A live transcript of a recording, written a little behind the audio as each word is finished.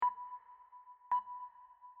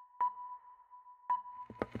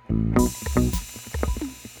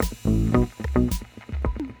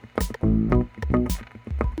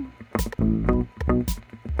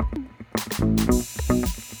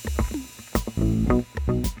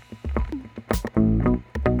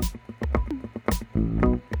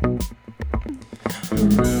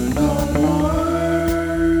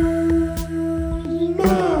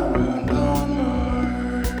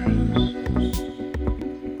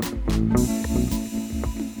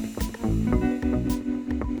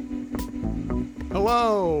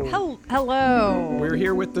Hello. We're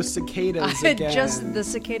here with the cicadas again. The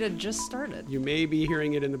cicada just started. You may be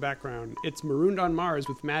hearing it in the background. It's Marooned on Mars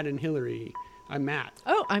with Matt and Hillary. I'm Matt.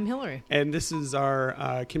 Oh, I'm Hillary. And this is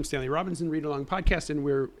our Kim Stanley Robinson read-along podcast, and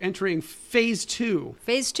we're entering Phase 2.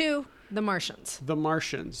 Phase 2, The Martians. The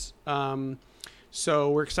Martians.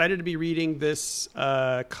 So we're excited to be reading this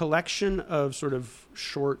collection of sort of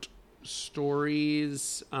short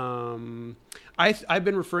stories. I've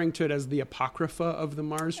been referring to it as the Apocrypha of the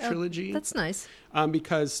Mars trilogy. That's nice.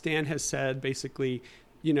 Because Stan has said basically,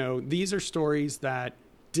 you know, these are stories that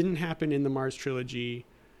didn't happen in the Mars trilogy,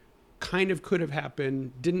 kind of could have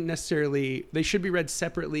happened, didn't necessarily, they should be read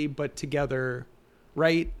separately, but together,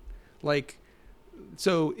 right? Like,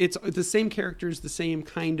 so it's the same characters, the same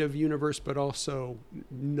kind of universe, but also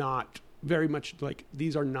not very much like,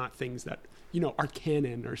 these are not things that, you know, are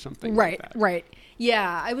canon or something like that. Right.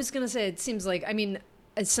 Yeah, I was going to say, it seems like, I mean,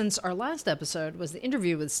 since our last episode was the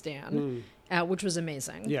interview with Stan, which was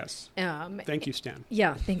amazing. Yes. Thank you, Stan.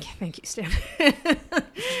 Yeah, thank you, Stan.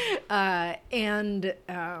 And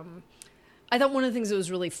I thought one of the things that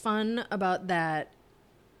was really fun about that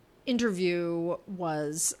interview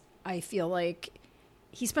was, I feel like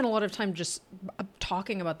he spent a lot of time just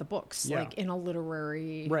talking about the books, like in a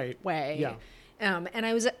literary way. Yeah. And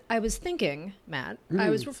I was thinking, Matt, I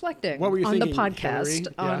was reflecting What were you on thinking, the podcast,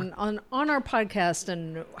 Hillary? on our podcast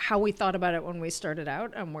and how we thought about it when we started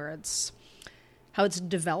out and how it's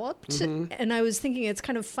developed. Mm-hmm. And I was thinking it's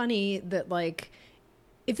kind of funny that, like,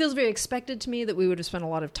 it feels very expected to me that we would have spent a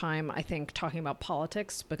lot of time, I think, talking about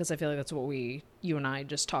politics, because I feel like that's what you and I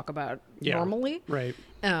just talk about normally. Right.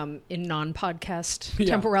 In non-podcast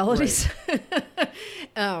temporalities.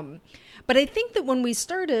 Right. But I think that when we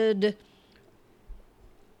started,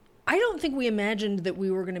 I don't think we imagined that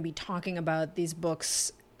we were going to be talking about these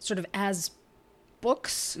books sort of as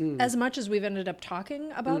books as much as we've ended up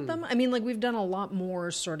talking about them. I mean, like, we've done a lot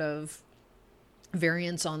more sort of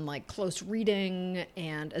variants on, like, close reading,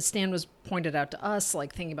 and as Stan was pointed out to us,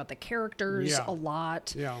 like, thinking about the characters a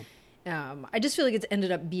lot. Yeah. I just feel like it's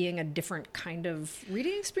ended up being a different kind of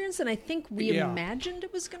reading experience than I think we imagined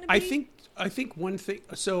it was going to be. I think one thing,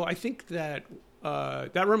 so I think that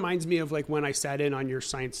that reminds me of, like, when I sat in on your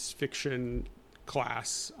science fiction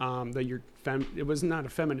class, it was not a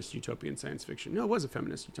feminist utopian science fiction. No, it was a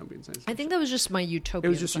feminist utopian science fiction. I think that was just my utopian. It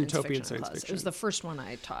was just science utopian fiction science class. fiction. It was the first one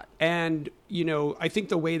I taught. And, you know, I think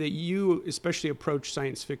the way that you especially approach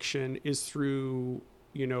science fiction is through,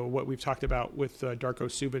 you know, what we've talked about with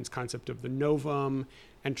Darko Subin's concept of the novum,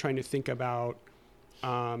 and trying to think about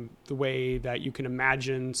the way that you can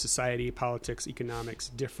imagine society, politics, economics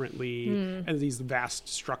differently, and these vast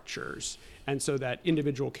structures. And so that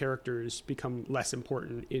individual characters become less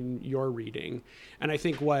important in your reading. And I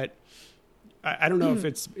think I don't know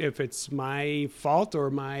if it's my fault or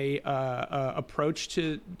my approach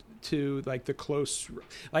to like the close,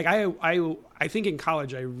 like I think in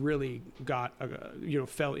college I really got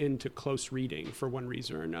fell into close reading for one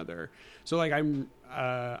reason or another. So, like,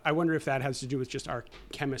 I wonder if that has to do with just our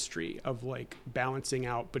chemistry of, like, balancing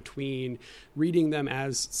out between reading them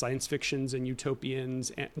as science fictions and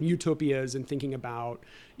utopias and thinking about,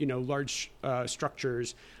 you know, large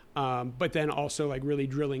structures. But then also, like, really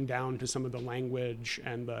drilling down to some of the language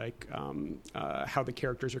and, like, how the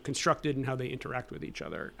characters are constructed and how they interact with each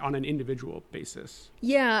other on an individual basis.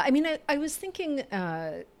 Yeah, I mean, I was thinking,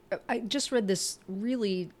 I just read this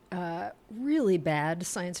really, really bad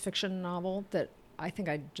science fiction novel that I think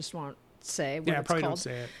I just won't say what it's probably called. don't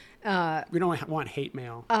say it. We don't want hate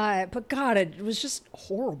mail. But God, it was just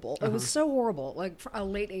horrible. It was so horrible. Like, a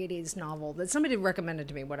late 80s novel that somebody recommended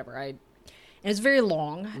to me, whatever. And it's very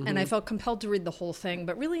long, and I felt compelled to read the whole thing,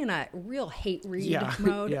 but really in a real hate read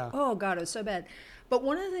mode. Oh, God, it was so bad. But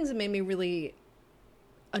one of the things that made me really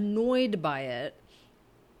annoyed by it,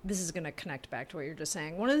 this is going to connect back to what you're just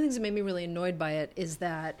saying. One of the things that made me really annoyed by it is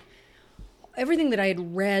that everything that I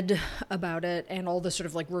had read about it and all the sort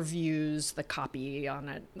of, like, reviews, the copy on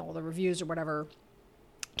it, and all the reviews or whatever,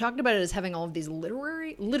 talked about it as having all of these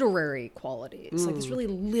literary qualities, like this really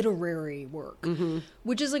literary work,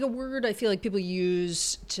 which is like a word I feel like people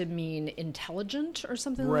use to mean intelligent or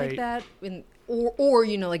something like that. Or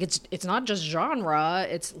you know, like it's not just genre,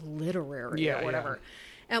 it's literary or whatever.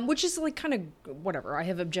 Which is like kind of whatever. I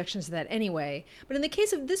have objections to that anyway. But in the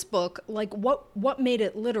case of this book, like what made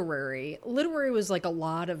it literary? Literary was like a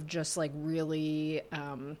lot of just like really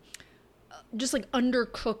just like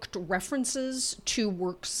undercooked references to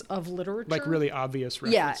works of literature, like really obvious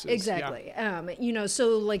references. Yeah, exactly. Yeah. You know,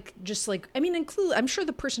 so like just like I'm sure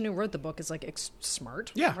the person who wrote the book is like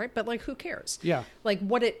smart, right? But like, who cares? Yeah, like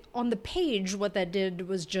what that did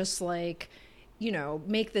was just like, you know,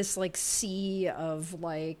 make this like sea of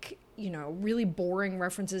like, you know, really boring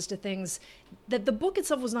references to things that the book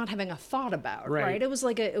itself was not having a thought about, right? It was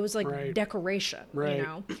like decoration, you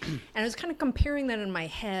know? And I was kind of comparing that in my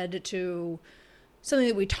head to something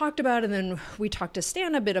that we talked about, and then we talked to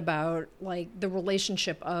Stan a bit about, like the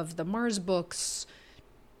relationship of the Mars books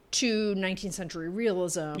to 19th century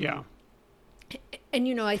realism. Yeah. And,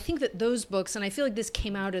 you know, I think that those books, and I feel like this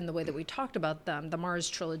came out in the way that we talked about them, the Mars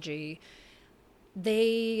trilogy,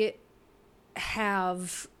 they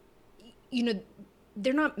have, you know,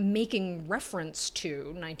 they're not making reference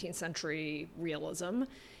to 19th century realism.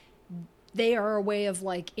 They are a way of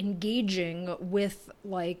like engaging with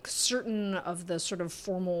like certain of the sort of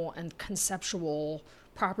formal and conceptual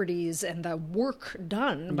properties and the work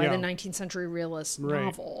done by the 19th century realist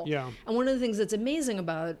novel. Yeah. And one of the things that's amazing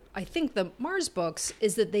about, I think, the Mars books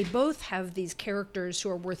is that they both have these characters who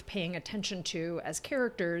are worth paying attention to as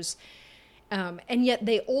characters. And yet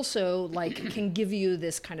they also like can give you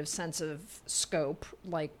this kind of sense of scope,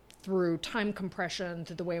 like through time compression,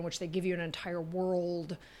 through the way in which they give you an entire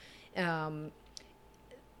world that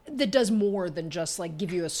does more than just like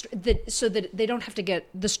give you so that they don't have to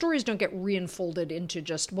the stories don't get reinfolded into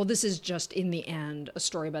just, well, this is just in the end a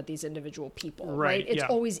story about these individual people, right? It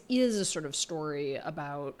always is a sort of story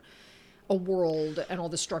about a world and all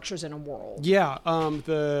the structures in a world. Yeah.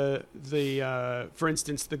 The for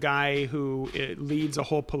instance, the guy who leads a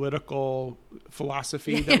whole political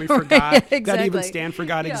philosophy that we forgot, exactly. that even Stan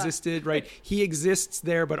forgot existed, right? He exists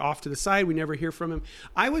there, but off to the side. We never hear from him.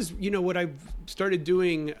 I was, you know, what I've started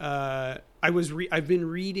doing, I've been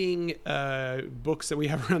reading books that we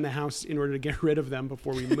have around the house in order to get rid of them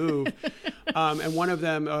before we move. And one of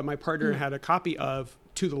them, my partner had a copy of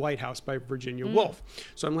To the Lighthouse by Virginia Woolf.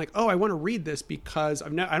 So I'm like, oh, I want to read this because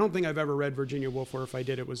I don't think I've ever read Virginia Woolf, or if I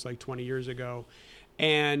did, it was like 20 years ago.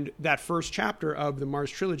 And that first chapter of the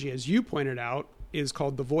Mars trilogy, as you pointed out, is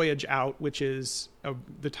called The Voyage Out, which is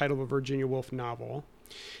the title of a Virginia Woolf novel.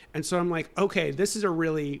 And so I'm like, okay, this is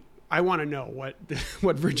I want to know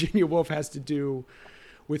what Virginia Woolf has to do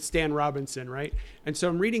with Stan Robinson, right? And so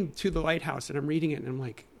I'm reading To the Lighthouse, and I'm reading it, and I'm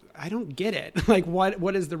like, I don't get it. Like,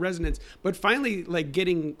 what is the resonance? But finally, like,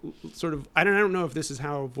 getting sort of, I don't know if this is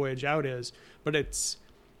how Voyage Out is, but it's,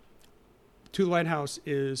 To the Lighthouse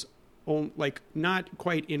is like not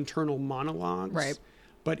quite internal monologues, right,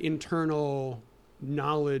 but internal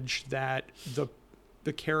knowledge that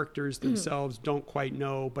the characters themselves don't quite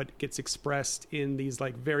know, but gets expressed in these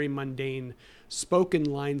like very mundane spoken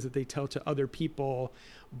lines that they tell to other people.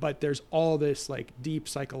 But there's all this like deep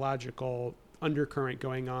psychological undercurrent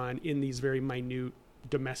going on in these very minute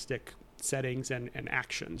domestic settings and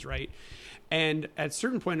actions, right? And at a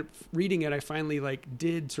certain point reading it, I finally like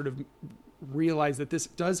did sort of realize that this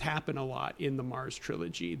does happen a lot in the Mars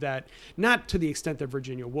trilogy, that not to the extent that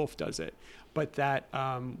Virginia Woolf does it, but that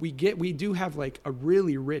we do have like a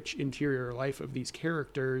really rich interior life of these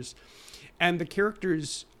characters, and the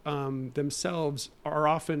characters themselves are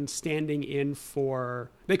often standing in for,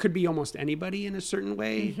 they could be almost anybody in a certain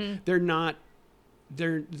way. Mm-hmm.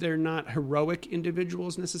 They're not heroic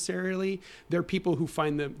individuals necessarily. They're people who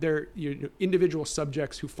they're individual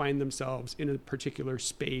subjects who find themselves in a particular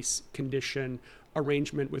space, condition,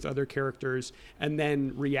 arrangement with other characters, and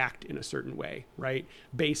then react in a certain way, right?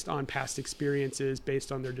 Based on past experiences,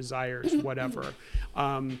 based on their desires, whatever.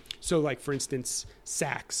 So like, for instance,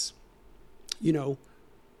 Sax,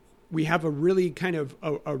 we have a really kind of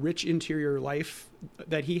a rich interior life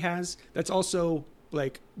that he has that's also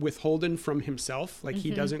like withholden from himself, like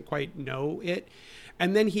he doesn't quite know it.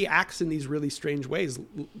 And then he acts in these really strange ways,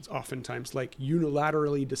 oftentimes, like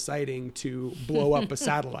unilaterally deciding to blow up a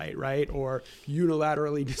satellite, right? Or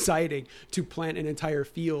unilaterally deciding to plant an entire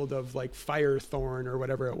field of like firethorn or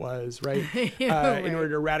whatever it was, right? Right. In order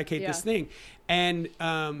to eradicate this thing. And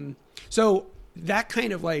so that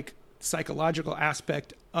kind of like psychological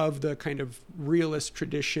aspect of the kind of realist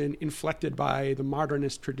tradition inflected by the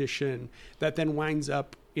modernist tradition that then winds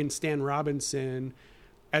up in Stan Robinson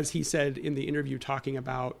as he said in the interview, talking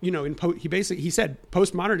about, he said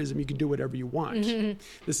postmodernism, you can do whatever you want.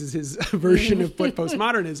 This is his version of what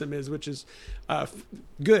postmodernism is, which is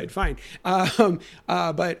good, fine.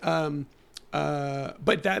 But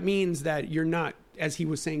that means that you're not, as he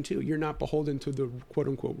was saying too, you're not beholden to the quote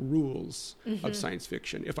unquote rules of science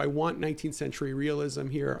fiction. If I want 19th century realism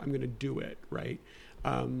here, I'm going to do it, right?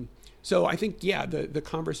 So I think, the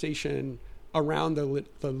conversation around the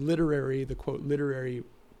quote literary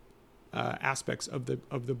aspects of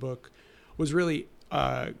the book was really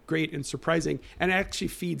great and surprising, and it actually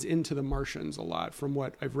feeds into The Martians a lot from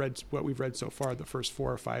what we've read so far, the first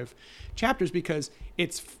 4 or 5 chapters, because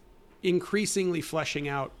it's increasingly fleshing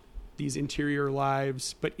out these interior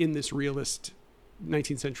lives, but in this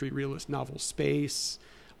 19th century realist novel space,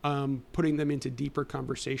 putting them into deeper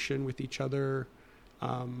conversation with each other.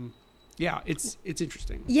 It's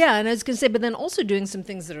interesting. Yeah, and I was going to say, but then also doing some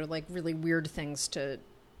things that are like really weird things to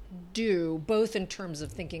do, both in terms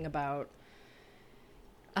of thinking about,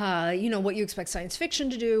 what you expect science fiction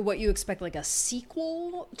to do, what you expect like a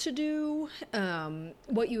sequel to do,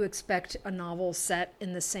 what you expect a novel set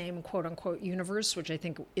in the same quote unquote universe, which I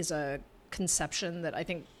think is a conception that I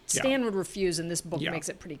think Stan would refuse, and this book makes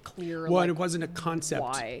it pretty clear. Well, and it wasn't a concept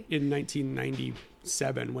in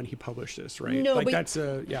 1997 when he published this, right? No,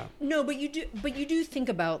 but you do think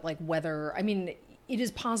about like whether, I mean, it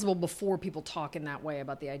is possible before people talk in that way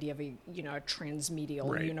about the idea of a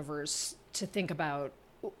transmedial universe to think about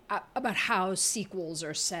how sequels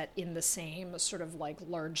are set in the same sort of like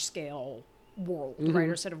large scale world, right?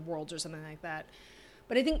 Or set of worlds or something like that.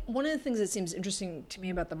 But I think one of the things that seems interesting to me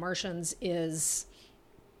about The Martians is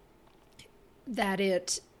that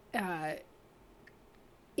it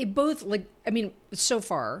both, like, I mean, so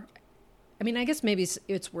far, I mean, I guess maybe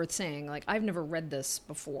it's worth saying, like, I've never read this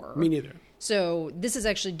before. Me neither. So this is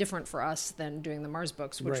actually different for us than doing the Mars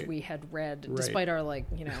books, which we had read, despite our, like,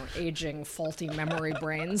 aging, faulty memory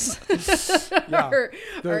brains, our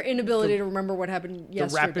inability to remember what happened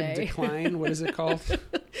yesterday. The rapid decline. What is it called?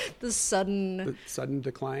 The sudden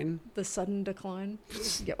decline. The sudden decline.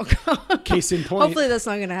 Yeah. Case in point. Hopefully that's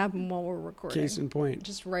not going to happen while we're recording. Case in point.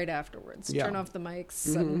 Just right afterwards. Turn off the mics.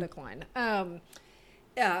 Sudden decline.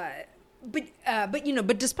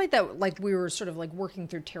 But despite that, like, we were sort of like working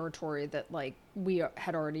through territory that like we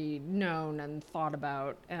had already known and thought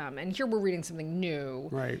about, and here we're reading something new,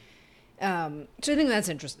 right? So I think that's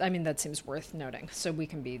interesting. I mean, that seems worth noting. So we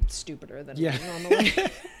can be stupider than we normally,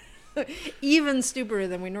 even stupider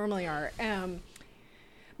than we normally are.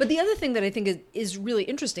 But the other thing that I think is really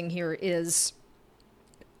interesting here is,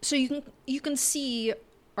 so you can see,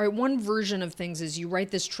 all right, one version of things is you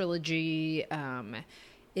write this trilogy.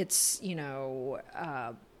 It's,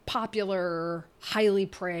 popular, highly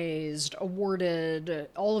praised, awarded,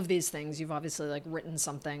 all of these things. You've obviously like written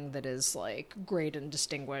something that is like great and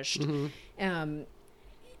distinguished. And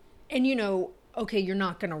okay, you're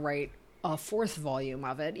not going to write a 4th volume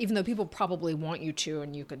of it, even though people probably want you to,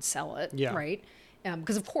 and you could sell it, right?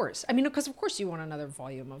 Because of course you want another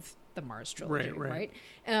volume of the Mars trilogy, right?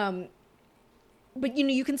 But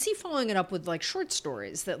you can see following it up with like short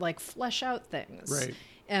stories that like flesh out things, right?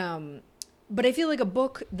 But I feel like a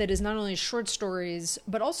book that is not only short stories,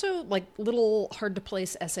 but also like little hard to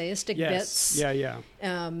place essayistic bits.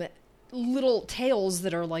 Little tales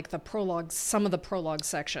that are like the prologues, some of the prologue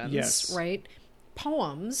sections, right?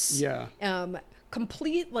 Poems.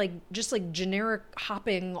 Complete, like, just like generic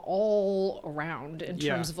hopping all around in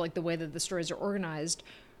terms of like the way that the stories are organized.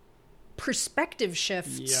 Perspective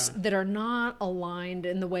shifts that are not aligned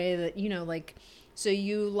in the way that, like, so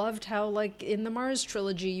you loved how, like, in the Mars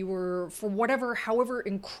trilogy, you were, for however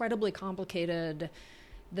incredibly complicated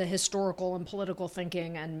the historical and political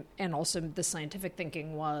thinking and also the scientific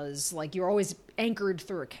thinking was, like, you're always anchored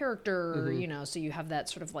through a character, so you have that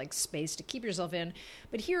sort of like space to keep yourself in.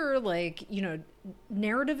 But here, like, the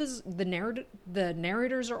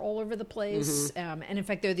narrators are all over the place. And in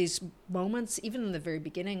fact, there are these moments, even in the very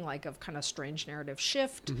beginning, like, of kind of strange narrative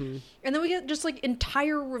shift. And then we get just like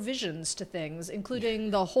entire revisions to things,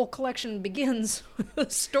 including the whole collection begins with a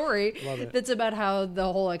story that's about how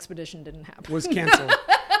the whole expedition didn't happen. Was canceled.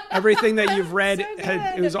 Everything that you've read,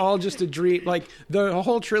 it was all just a dream. Like, the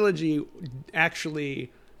whole trilogy,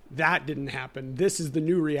 actually, that didn't happen. This is the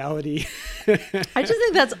new reality. I just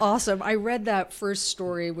think that's awesome. I read that first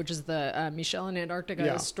story, which is the Michelle in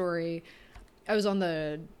Antarctica story. I was on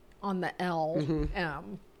the L,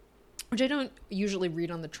 which I don't usually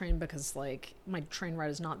read on the train because, like, my train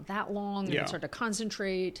ride is not that long, and it's hard to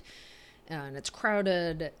concentrate, and it's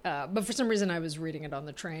crowded. But for some reason, I was reading it on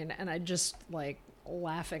the train, and I just, like,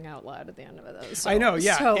 laughing out loud at the end of it. That was so, I know,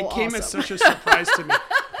 yeah. so it came as awesome. such a surprise to me.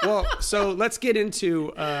 Well, so let's get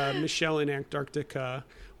into Michelle in Antarctica.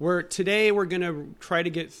 Today we're going to try to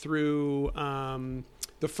get through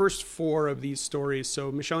the first 4 of these stories.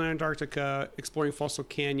 So Michelle in Antarctica, Exploring Fossil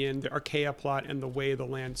Canyon, the Archaea plot, and The Way the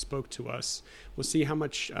Land Spoke to Us. We'll see how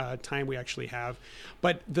much time we actually have.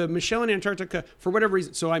 But the Michelle in Antarctica, for whatever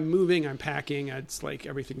reason, so I'm moving, I'm packing, it's like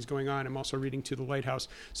everything's going on. I'm also reading To the Lighthouse.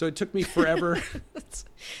 So it took me forever. It's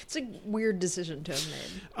a weird decision to have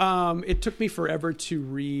made. It took me forever to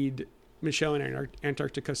read Michelle in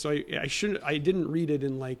Antarctica, so I didn't read it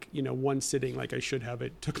in like, one sitting like I should have.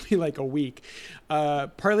 It took me like a week,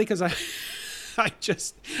 partly because I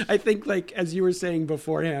think, like, as you were saying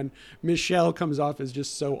beforehand, Michelle comes off as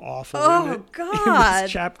just so awful in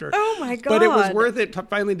this chapter. Oh my God. But it was worth it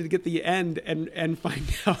finally to get the end and find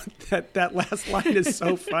out that last line is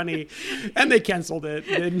so funny. And they canceled it.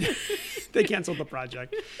 They canceled the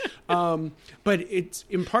project. But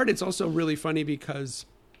in part it's also really funny because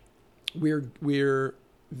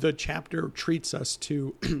the chapter treats us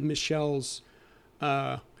to Michelle's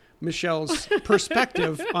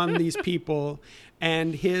perspective on these people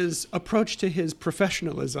and his approach to his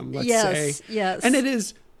professionalism, let's say. Yes. And it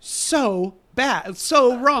is so bad,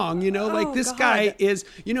 so wrong, this guy is,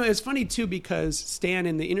 it's funny too, because Stan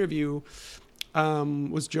in the interview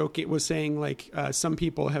was saying like, some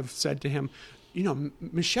people have said to him,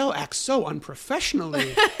 Michelle acts so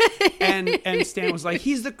unprofessionally. and Stan was like,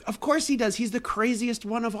 of course he does. He's the craziest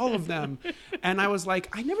one of all of them. And I was like,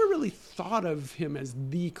 I never really thought of him as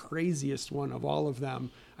the craziest one of all of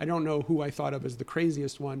them. I don't know who I thought of as the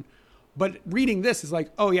craziest one. But reading this is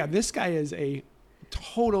like, oh yeah, this guy is a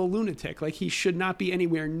total lunatic. Like, he should not be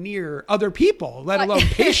anywhere near other people, let alone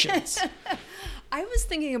patients. I was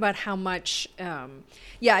thinking about how much,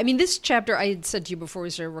 this chapter I had said to you before we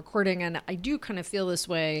started recording, and I do kind of feel this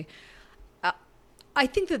way. I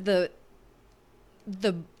think that the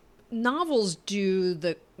novels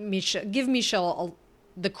give Michelle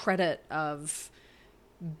the credit of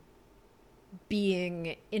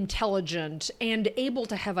being intelligent and able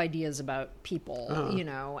to have ideas about people,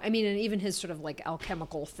 and even his sort of like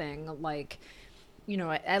alchemical thing, like,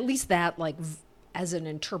 at least that, like, as an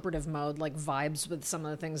interpretive mode, like, vibes with some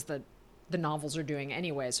of the things that the novels are doing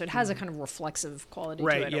anyway. So it has a kind of reflexive quality to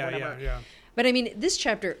it or whatever. Yeah. But this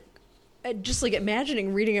chapter, just like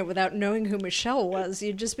imagining reading it without knowing who Michelle was,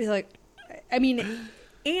 you'd just be like,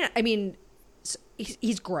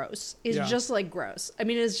 he's gross. He's just like gross.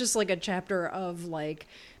 It's just like a chapter of like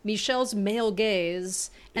Michelle's male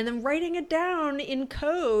gaze and then writing it down in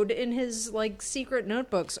code in his like secret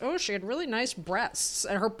notebooks. Oh, she had really nice breasts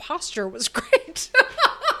and her posture was great.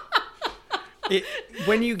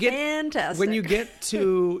 When you get Fantastic. When you get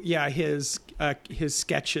to his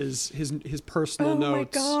sketches, his personal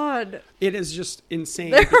notes. Oh my God. It is just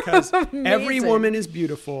insane. They're because amazing. Every woman is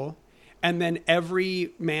beautiful. And then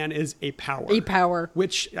every man is a power. A power.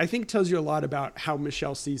 Which I think tells you a lot about how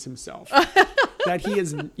Michelle sees himself. That he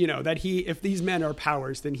is, if these men are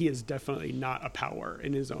powers, then he is definitely not a power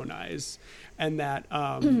in his own eyes. And that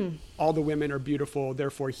all the women are beautiful,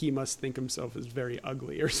 therefore he must think himself as very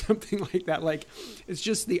ugly or something like that. Like, it's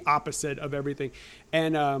just the opposite of everything.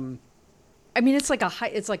 And it's like a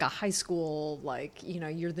high school, like,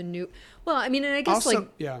 you're the new, and I guess also,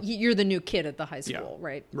 you're the new kid at the high school,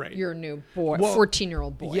 right? Right. You're a new boy,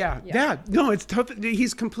 14-year-old boy. Yeah. No, it's tough.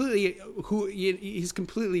 He's completely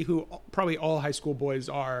who probably all high school boys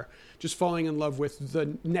are, just falling in love with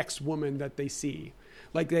the next woman that they see.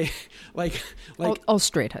 Like they, like all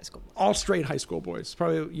straight high school boys. All straight high school boys.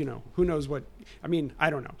 Probably, who knows what, I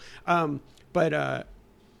don't know. But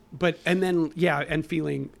and then and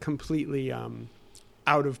feeling completely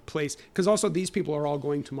out of place, because also these people are all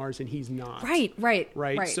going to Mars and he's not.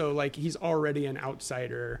 Right. So like he's already an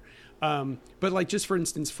outsider. But like, just for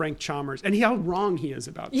instance, Frank Chalmers, and how wrong he is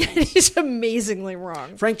about things. Yeah, he's amazingly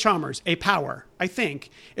wrong. Frank Chalmers, a power. I think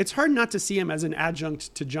it's hard not to see him as an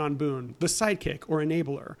adjunct to John Boone, the sidekick or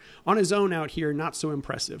enabler. On his own out here, not so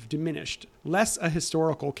impressive, diminished, less a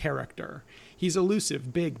historical character. He's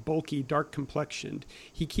elusive, big, bulky, dark complexioned.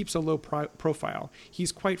 He keeps a low profile.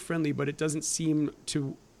 He's quite friendly, but it doesn't seem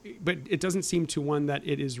to one that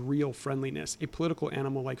it is real friendliness. A political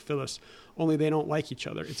animal like Phyllis, only they don't like each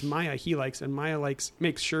other. It's Maya he likes, and Maya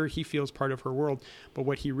makes sure he feels part of her world, but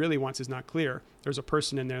what he really wants is not clear. There's a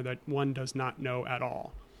person in there that one does not know at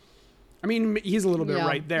all. He's a little bit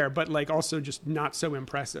right there, but like also just not so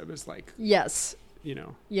impressive. It's like, yes.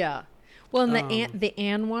 Yeah. Well, and the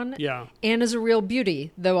Anne one, Yeah. Anne is a real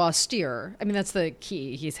beauty, though austere. I mean, that's the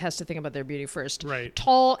key. He has to think about their beauty first. Right.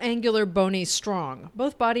 Tall, angular, bony, strong,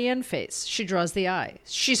 both body and face. She draws the eye.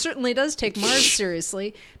 She certainly does take Mars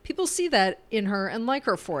seriously. People see that in her and like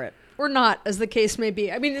her for it. Or not, as the case may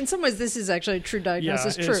be. I mean, in some ways, this is actually a true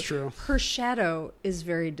diagnosis. Yeah, it's true. Her shadow is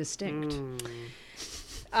very distinct.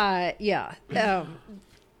 Yeah.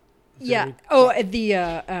 Yeah. Oh,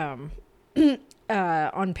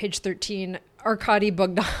 on page 13, Arkady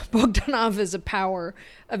Bogdanov is a power,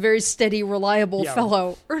 a very steady, reliable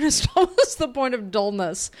fellow, earnest almost the point of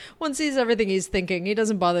dullness. One sees everything he's thinking. He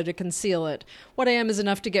doesn't bother to conceal it. What I am is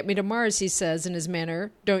enough to get me to Mars, he says in his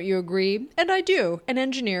manner. Don't you agree? And I do. An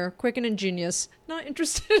engineer, quick and ingenious, not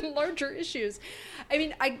interested in larger issues. I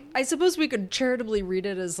mean, I suppose we could charitably read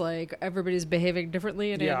it as like everybody's behaving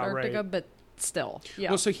differently in Antarctica, right. But still, yeah.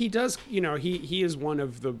 Well, so he does, he is one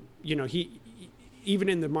of the, even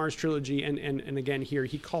in the Mars trilogy, and again here,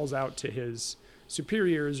 he calls out to his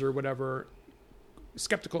superiors or whatever,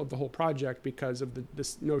 skeptical of the whole project because of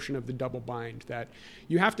this notion of the double bind, that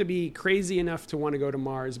you have to be crazy enough to want to go to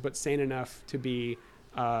Mars, but sane enough to be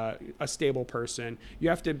a stable person. You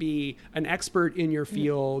have to be an expert in your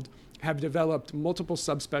field, have developed multiple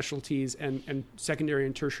subspecialties and secondary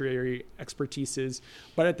and tertiary expertises,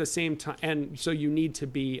 but at the same time, and so you need to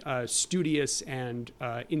be studious and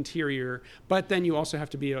interior, but then you also have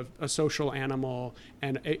to be a social animal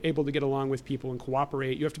and able to get along with people and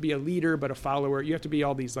cooperate. You have to be a leader, but a follower. You have to be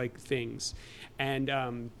all these like things.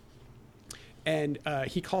 And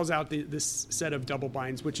he calls out this set of double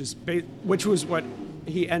binds, which was what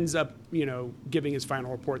he ends up, giving his final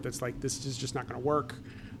report. That's like, this is just not going to work.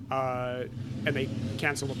 And they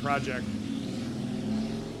cancel the project.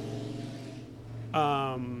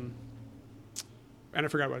 And I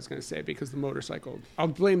forgot what I was going to say because the motorcycle. I'll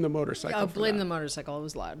blame the motorcycle. I'll blame the motorcycle. It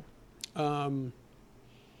was loud. Well,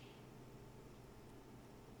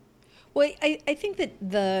 I think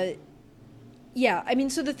that I mean,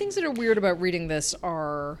 so the things that are weird about reading this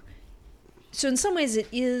are, so in some ways it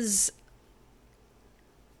is,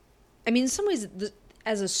 I mean, in some ways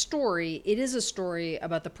as a story, it is a story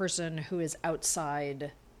about the person who is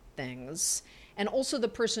outside things, and also the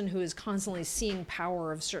person who is constantly seeing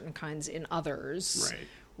power of certain kinds in others.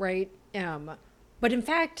 Right. But in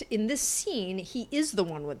fact, in this scene, he is the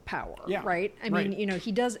one with power. Yeah. Right. I mean,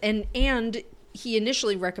 he does, and he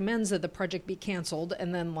initially recommends that the project be canceled,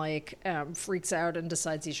 and then freaks out and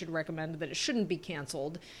decides he should recommend that it shouldn't be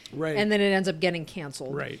canceled. Right. And then it ends up getting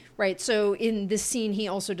canceled. Right. Right. So in this scene, he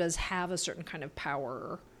also does have a certain kind of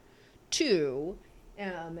power too.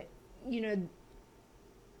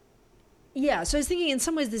 Yeah. So I was thinking in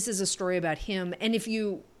some ways this is a story about him. And if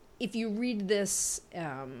you read this,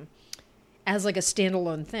 as like a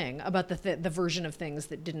standalone thing about the version of things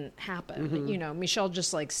that didn't happen. Mm-hmm. Michel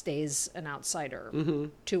just stays an outsider mm-hmm.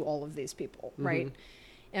 to all of these people, mm-hmm. right?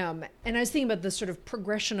 And I was thinking about the sort of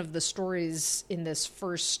progression of the stories in this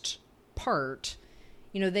first part.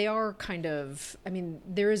 They are kind of, I mean,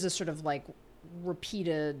 there is a sort of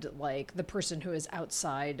repeated, the person who is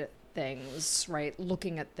outside things, right?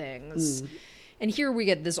 Looking at things. Mm. And here we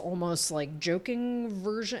get this almost joking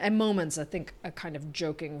version, at moments, I think, a kind of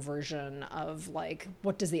joking version of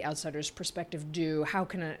what does the outsider's perspective do? How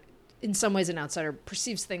can in some ways an outsider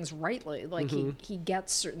perceives things rightly? Mm-hmm. he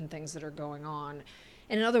gets certain things that are going on.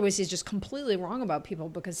 And in other ways, he's just completely wrong about people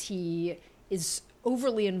because he is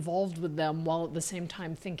overly involved with them while at the same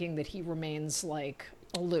time thinking that he remains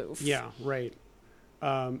aloof. Yeah, right.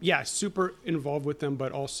 Super involved with them,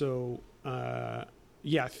 but also...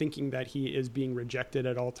 thinking that he is being rejected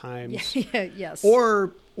at all times. Yes.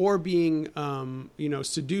 Or being,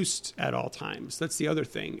 seduced at all times. That's the other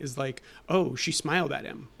thing is she smiled at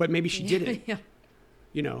him, but maybe she didn't. Yeah.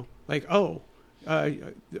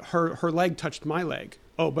 Her leg touched my leg.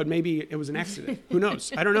 Oh, but maybe it was an accident. Who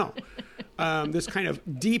knows? I don't know. This kind of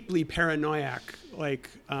deeply paranoiac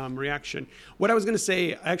reaction. What I was going to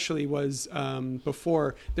say actually was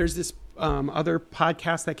before there's this other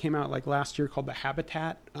podcast that came out last year called The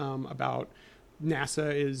Habitat about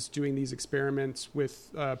NASA is doing these experiments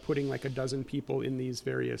with putting a dozen people in these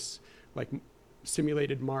various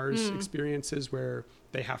simulated Mars experiences where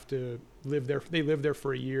they have to live there. They live there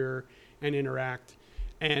for a year and interact.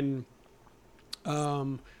 And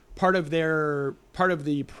part of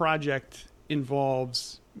the project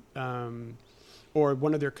involves or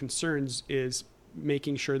one of their concerns is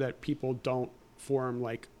making sure that people don't form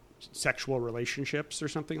sexual relationships or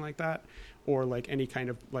something like that, or any kind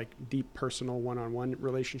of deep personal one-on-one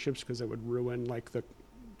relationships because it would ruin the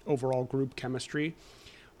overall group chemistry.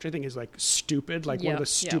 which I think is like stupid, like one of the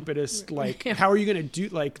stupidest, like, Yeah. how are you going to do,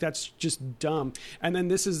 like, that's just dumb. And then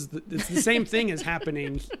it's the same thing is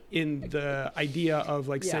happening in the idea of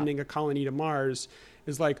like sending a colony to Mars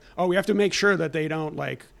is like, oh, we have to make sure that they don't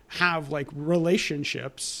like have like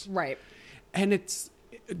relationships. Right. And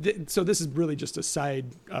so this is really just a side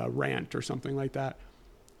rant or something like that.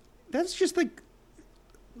 That's just like,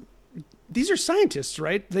 these are scientists,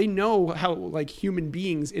 right? They know how like human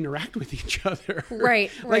beings interact with each other. Right.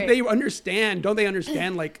 Like they understand, don't they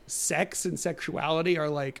understand like sex and sexuality are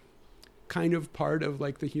like kind of part of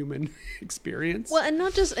like the human experience? Well, and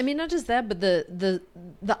not just that, but the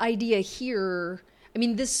idea here, I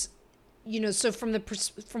mean, this, you know, so from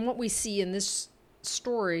what we see in this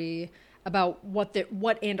story about what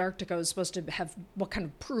Antarctica is supposed to have, what kind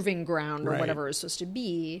of proving ground or whatever is supposed to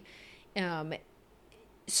be,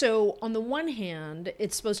 so on the one hand,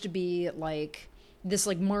 it's supposed to be like this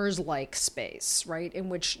like Mars-like space, right? In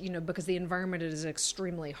which, you know, because the environment is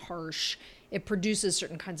extremely harsh, it produces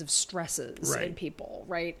certain kinds of stresses in people,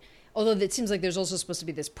 right? Although it seems like there's also supposed to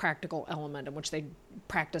be this practical element in which they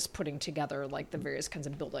practice putting together like the various kinds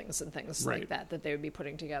of buildings and things like that they would be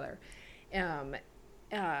putting together. But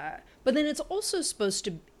then it's also supposed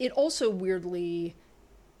to, it also weirdly,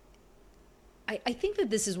 I think that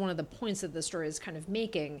this is one of the points that the story is kind of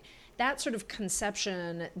making, that sort of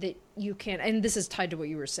conception that you can, and this is tied to what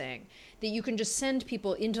you were saying, that you can just send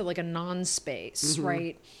people into like a non-space,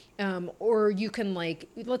 right? Or you can like,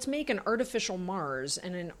 let's make an artificial Mars,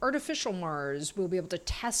 and in artificial Mars, we'll be able to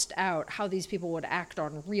test out how these people would act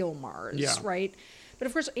on real Mars, right? But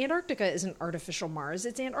of course, Antarctica isn't artificial Mars,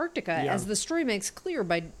 it's Antarctica, as the story makes clear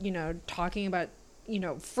by, you know, talking about, you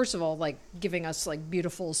know, first of all, like giving us like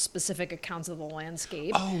beautiful, specific accounts of the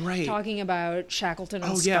landscape. Oh, right. Talking about Shackleton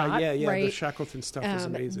and Scott. Yeah. Right? The Shackleton stuff is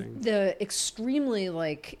amazing. The extremely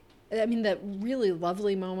like, I mean, that really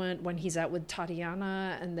lovely moment when he's out with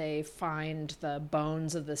Tatiana and they find the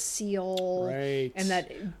bones of the seal. Right. And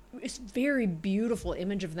that it's very beautiful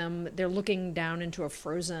image of them. They're looking down into a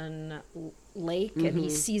frozen lake and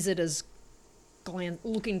he sees it as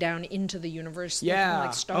looking down into the universe. Looking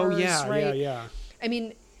like stars, right? Yeah. I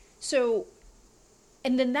mean, so,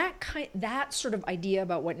 and then that sort of idea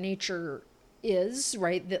about what nature is,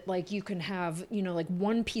 right? That like you can have, you know, like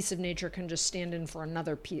one piece of nature can just stand in for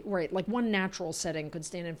another piece, right? Like one natural setting could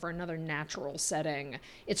stand in for another natural setting.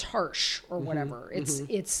 It's harsh or whatever.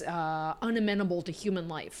 It's unamenable to human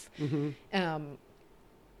life.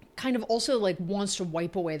 Kind of also like wants to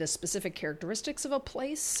wipe away the specific characteristics of a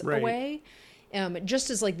place away. Just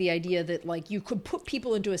as like the idea that like you could put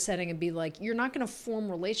people into a setting and be like, you're not going to form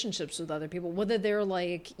relationships with other people, whether they're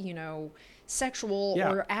like, you know, sexual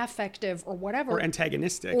or affective or whatever. Or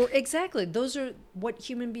antagonistic. Or exactly. Those are what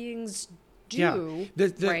human beings do.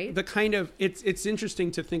 Right? The kind of, it's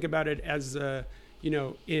interesting to think about it as, you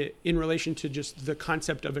know, in relation to just the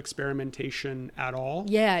concept of experimentation at all.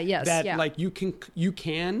 Like you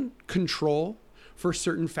can control for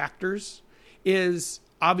certain factors is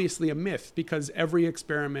obviously a myth, because every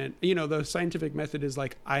experiment, you know, the scientific method is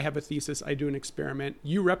like, I have a thesis, I do an experiment,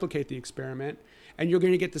 you replicate the experiment, and you're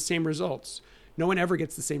going to get the same results. No one ever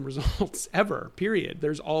gets the same results, ever, period.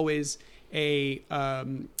 There's always a,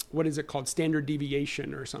 what is it called? Standard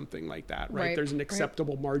deviation or something like that, right? There's an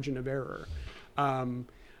acceptable margin of error. And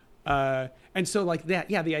so like that,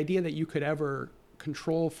 the idea that you could ever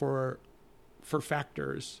control for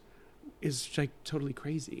factors is like totally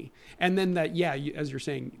crazy. And then that, as you're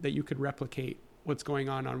saying, that you could replicate what's going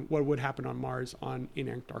on what would happen on Mars in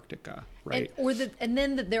Antarctica, right? And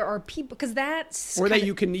then that there are people, because that's... Or that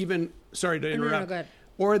you can even, sorry to interrupt. No, go ahead.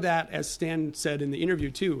 Or that, as Stan said in the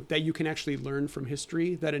interview too, that you can actually learn from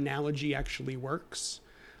history, that analogy actually works,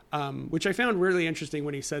 which I found really interesting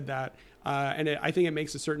when he said that. And I think it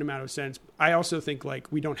makes a certain amount of sense. I also think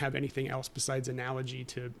like we don't have anything else besides analogy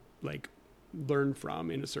to like learn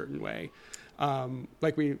from in a certain way.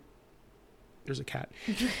 There's a cat.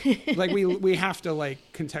 Like we have to like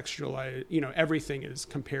contextualize, you know, everything is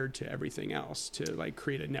compared to everything else to like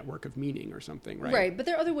create a network of meaning or something, right? Right, but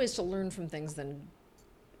there are other ways to learn from things than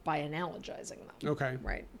by analogizing them. Okay.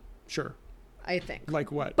 Right. Sure. I think.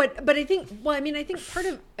 Like what? But I think, well, I think part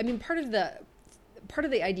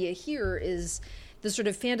of the idea here is the sort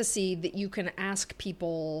of fantasy that you can ask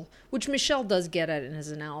people, which Michel does get at in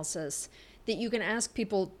his analysis, that you can ask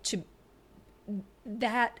people to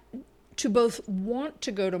both want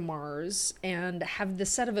to go to Mars and have the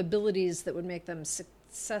set of abilities that would make them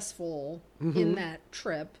successful in that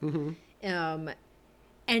trip,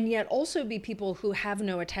 and yet also be people who have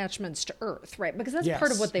no attachments to Earth, right? Because that's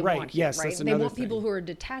part of what they want here, right? They want people who are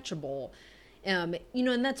detachable. And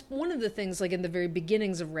that's one of the things, like in the very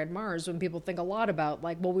beginnings of Red Mars, when people think a lot about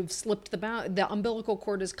like, well, we've slipped the umbilical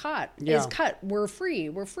cord is cut, we're free,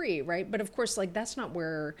 right? But of course, like that's not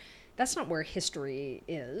where history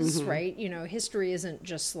is, right? History isn't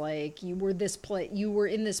just like you were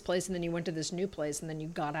in this place and then you went to this new place and then you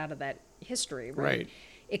got out of that history, right?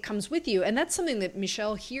 It comes with you. And that's something that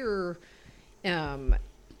Michel here, I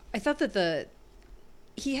thought that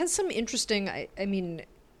he has some interesting,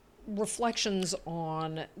 reflections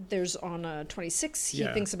on 26. He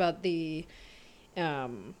thinks about the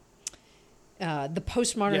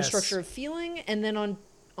postmodern structure of feeling, and then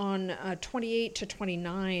on 28 to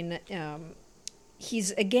 29,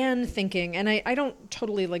 he's again thinking, and I don't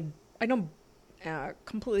totally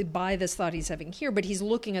completely buy this thought he's having here, but he's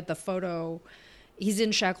looking at the photo. He's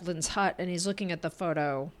in Shackleton's hut, and he's looking at the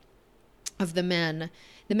photo of the men.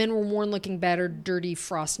 The men were worn, looking battered, dirty,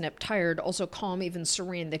 frost-nipped, tired, also calm, even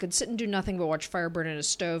serene. They could sit and do nothing but watch fire burn in a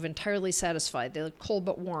stove, entirely satisfied. They looked cold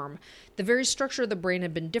but warm. The very structure of the brain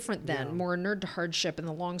had been different then, more inured to hardship and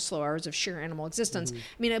the long, slow hours of sheer animal existence.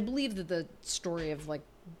 I believe that the story of, like,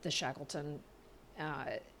 the Shackleton...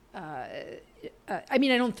 I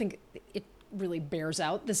don't think it really bears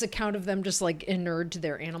out this account of them just, like, inured to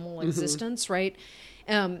their animal existence, right?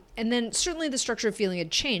 And then certainly the structure of feeling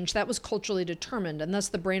had changed. That was culturally determined, and thus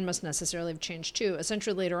the brain must necessarily have changed too. A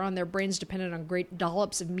century later on, their brains depended on great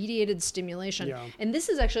dollops of mediated stimulation. Yeah. And this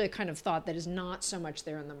is actually a kind of thought that is not so much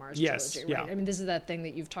there in the Mars trilogy, right? Yeah. This is that thing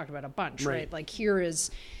that you've talked about a bunch, right? Like here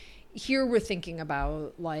we're thinking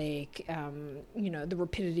about like, the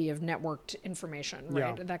rapidity of networked information,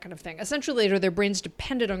 right? Yeah. That kind of thing. A century later, their brains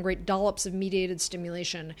depended on great dollops of mediated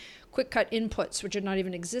stimulation, quick-cut inputs, which had not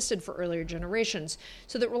even existed for earlier generations.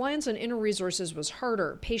 So that reliance on inner resources was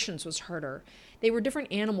harder. Patience was harder. They were different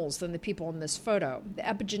animals than the people in this photo. The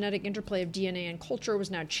epigenetic interplay of DNA and culture was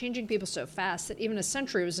now changing people so fast that even a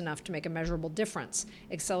century was enough to make a measurable difference.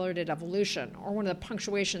 Accelerated evolution, or one of the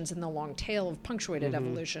punctuations in the long tail of punctuated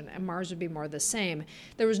evolution, and Mars would be more the same.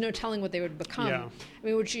 There was no telling what they would become. Yeah.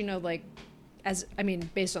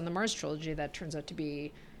 Based on the Mars trilogy, that turns out to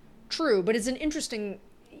be true. But it's an interesting...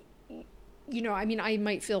 I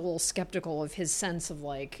might feel a little skeptical of his sense of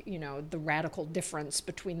like, the radical difference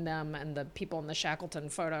between them and the people in the Shackleton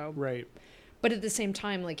photo. Right. But at the same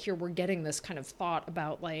time, like here we're getting this kind of thought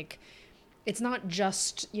about like, it's not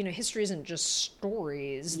just, history isn't just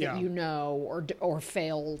stories that you know or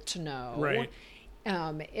fail to know. Right.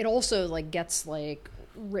 It also like gets like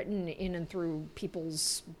written in and through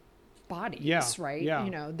people's bodies, right?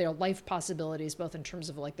 Yeah. Their life possibilities, both in terms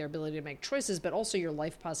of like their ability to make choices, but also your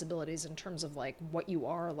life possibilities in terms of like what you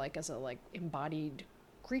are like as a like embodied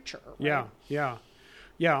creature. Right? Yeah.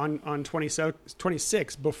 On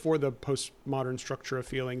 26, before the postmodern structure of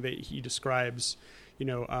feeling that he describes,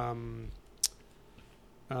 it's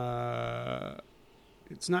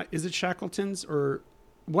not, is it Shackleton's or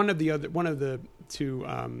one of the two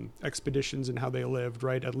expeditions and how they lived,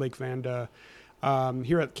 right, at Lake Vanda.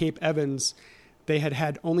 Here at Cape Evans, they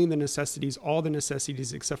had only all the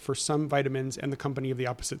necessities except for some vitamins and the company of the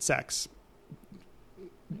opposite sex.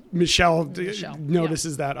 Michel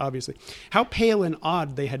notices that, obviously. How pale and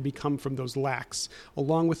odd they had become from those lacks,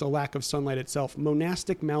 along with the lack of sunlight itself.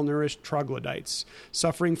 Monastic, malnourished troglodytes,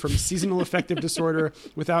 suffering from seasonal affective disorder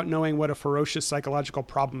without knowing what a ferocious psychological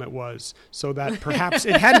problem it was, so that perhaps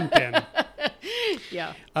it hadn't been.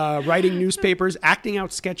 Yeah. Writing newspapers, acting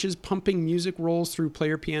out sketches, pumping music rolls through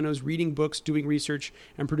player pianos, reading books, doing research,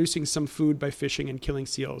 and producing some food by fishing and killing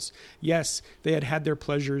seals. Yes, they had their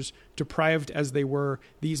pleasures. Deprived as they were,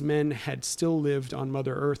 these men had still lived on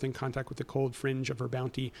Mother Earth in contact with the cold fringe of her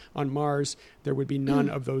bounty. On Mars, there would be none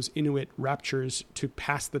of those Inuit raptures to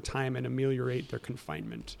pass the time and ameliorate their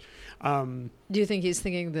confinement. Do you think he's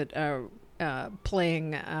thinking that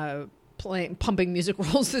pumping music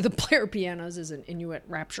rolls through the player pianos is an Inuit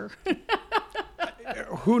rapture?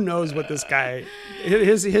 Who knows what this guy...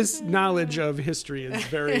 His knowledge of history is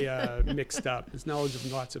very mixed up. His knowledge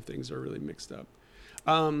of lots of things are really mixed up.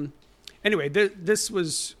 Anyway, this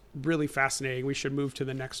was really fascinating. We should move to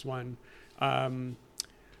the next one.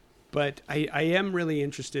 But I am really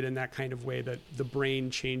interested in that kind of way that the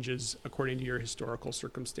brain changes according to your historical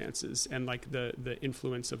circumstances and like the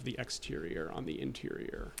influence of the exterior on the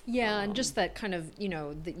interior. Yeah, and just that kind of,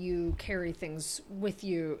 that you carry things with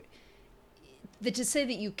you. That to say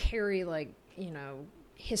that you carry like,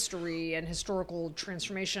 history and historical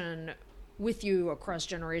transformation with you across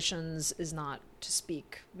generations is not to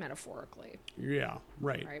speak metaphorically. Yeah,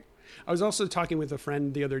 right. I was also talking with a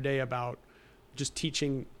friend the other day about just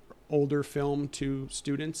teaching older film to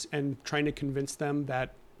students and trying to convince them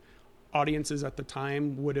that audiences at the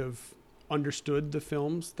time would have understood the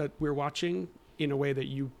films that we're watching in a way that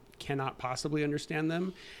you cannot possibly understand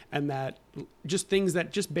them, and that just things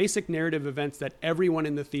that just basic narrative events that everyone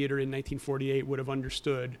in the theater in 1948 would have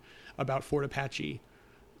understood about Fort Apache,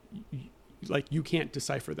 like you can't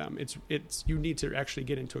decipher them. It's you need to actually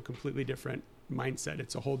get into a completely different mindset.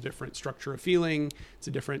 It's a whole different structure of feeling. It's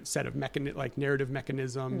a different set of narrative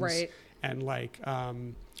mechanisms, right? And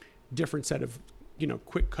different set of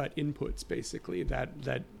quick cut inputs, basically that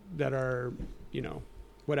are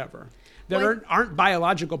whatever that aren't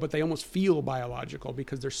biological, but they almost feel biological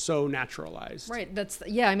because they're so naturalized. Right.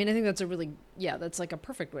 I mean, I think that's that's like a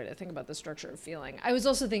perfect way to think about the structure of feeling. I was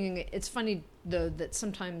also thinking it's funny though that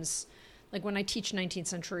sometimes, like when I teach 19th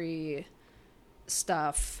century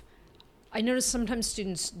stuff, I notice sometimes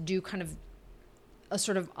students do kind of a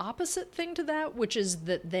sort of opposite thing to that, which is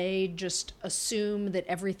that they just assume that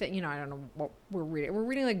everything, I don't know what we're reading. We're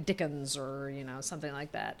reading like Dickens or, something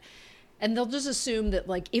like that. And they'll just assume that,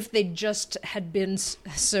 like, if they just had been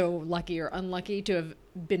so lucky or unlucky to have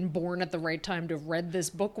been born at the right time to have read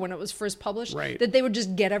this book when it was first published, right, that they would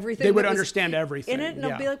just get everything. They would understand everything in it, and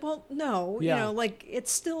they'll be like, well, no, like,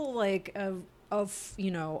 it's still like a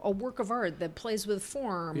work of art that plays with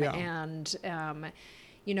form and,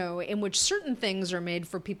 in which certain things are made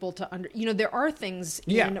for people to there are things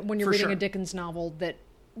when you're reading a Dickens novel that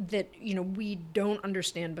we don't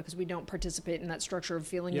understand because we don't participate in that structure of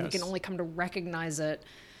feeling. Yes. We can only come to recognize it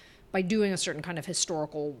by doing a certain kind of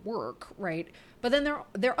historical work, right? But then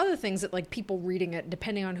there are other things that, like, people reading it,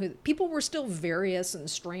 depending on who people were, still various and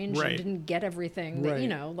strange, right, and didn't get everything that,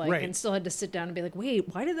 right, and still had to sit down and be like,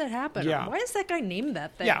 wait, why did that happen? Yeah. Why is that guy named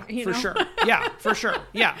that thing? Yeah, for sure. Yeah, for sure.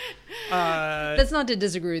 Yeah. That's not to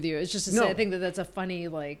disagree with you. It's just to say, I think that's a funny,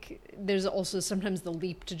 like, there's also sometimes the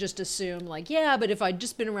leap to just assume, like, yeah, but if I'd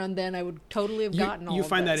just been around then, I would totally have gotten all of this. You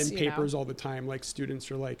find that in papers all the time. Like, students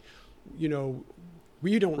are like,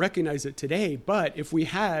 we don't recognize it today, but if we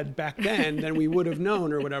had back then we would have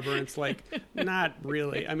known or whatever. And it's like, not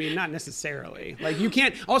really. I mean, not necessarily. Like, you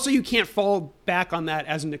can't fall back on that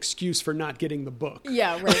as an excuse for not getting the book.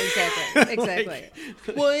 Yeah, right, exactly.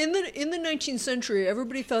 Well, in the 19th century,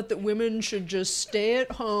 everybody thought that women should just stay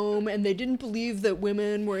at home, and they didn't believe that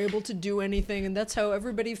women were able to do anything, and that's how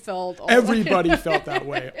everybody felt. Everybody felt that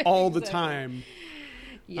way all the time.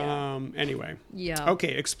 Yeah. Anyway. Yeah.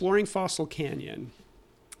 Okay, Exploring Fossil Canyon.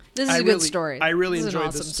 This is a good story. I really enjoyed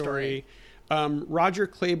awesome this story. Roger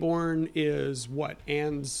Claiborne is what?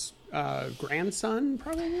 Anne's grandson,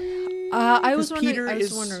 probably? I was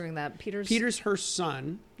wondering that. Peter's her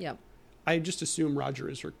son. Yep. I just assume Roger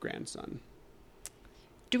is her grandson.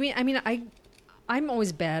 I'm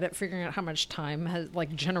always bad at figuring out how much time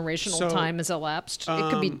generational time has elapsed.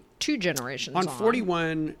 It could be 2 generations on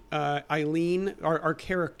 41, Eileen, our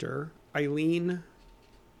character, Eileen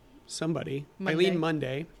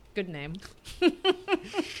Monday. Good name.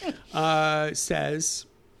 Says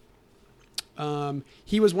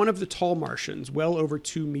he was one of the tall Martians, well over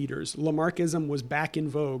 2 meters. Lamarckism was back in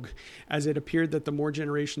vogue, as it appeared that the more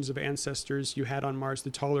generations of ancestors you had on Mars, the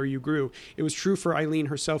taller you grew. It was true for Eileen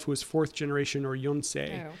herself, who was 4th generation or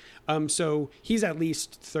Yonsei. Oh. So he's at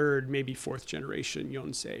least 3rd, maybe 4th generation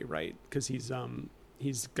Yonsei, right? Because he's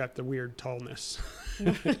got the weird tallness.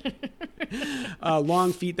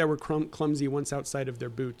 Long feet that were clumsy once outside of their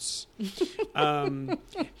boots. And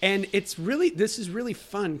this is really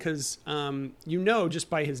fun because, just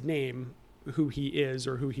by his name, who he is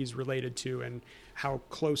or who he's related to and how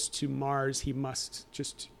close to Mars he must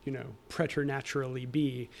just, preternaturally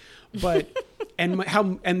be. But,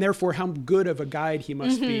 and therefore how good of a guide he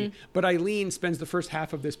must be. But Eileen spends the first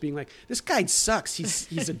half of this being like, this guy sucks.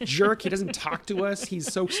 He's a jerk. He doesn't talk to us.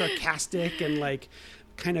 He's so sarcastic and like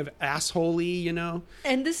kind of assholey,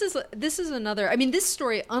 And this is another, this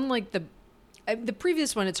story, unlike the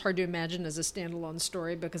previous one, it's hard to imagine as a standalone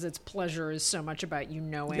story because its pleasure is so much about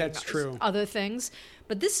knowing That's true. Other things.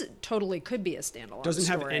 But this totally could be a standalone Doesn't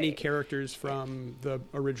story. have any characters from the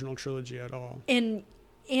original trilogy at all. And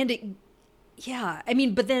it, yeah,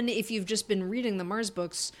 but then if you've just been reading the Mars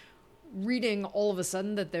books, reading all of a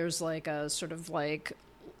sudden that there's like a sort of like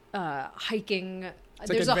hiking...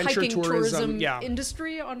 There's a hiking tourism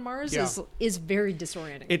industry on Mars is very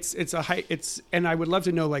disorienting. And I would love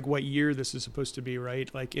to know like what year this is supposed to be,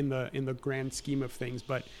 right? Like in the grand scheme of things.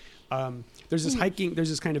 But there's this hiking, there's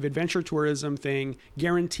this kind of adventure tourism thing.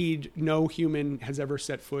 Guaranteed, no human has ever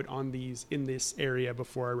set foot on in this area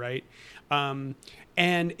before, right?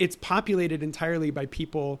 And it's populated entirely by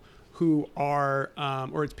people who are,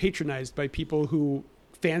 or it's patronized by people who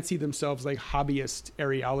fancy themselves like hobbyist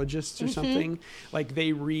areologists or something. Like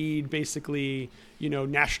they read basically,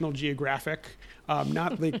 National Geographic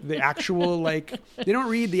not the actual, like, they don't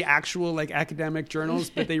read the actual like academic journals,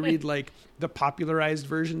 but they read like the popularized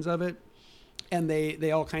versions of it. And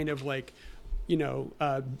they all kind of like,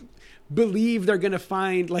 believe they're going to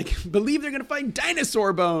find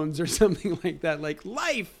dinosaur bones or something like that, like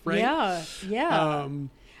life, right? Yeah. Yeah.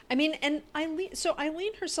 I mean, and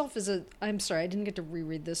Eileen herself I'm sorry, I didn't get to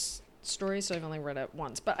reread this story, so I've only read it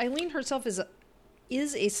once, but Eileen herself is a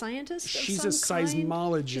scientist. She's a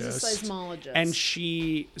seismologist. She's a seismologist.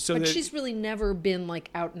 And she's really never been like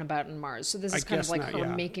out and about in Mars. So this is kind of like her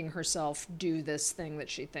making herself do this thing that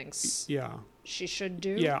she thinks she should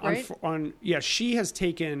do. Yeah. Right? She has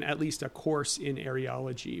taken at least a course in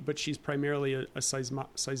areology, but she's primarily a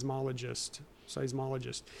seismologist.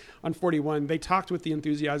 On 41, they talked with the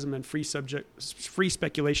enthusiasm and free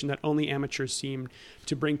speculation that only amateurs seem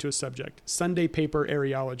to bring to a subject. Sunday paper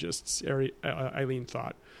areologists, Eileen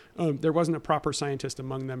thought. There wasn't a proper scientist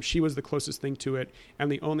among them. She was the closest thing to it, and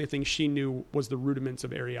the only thing she knew was the rudiments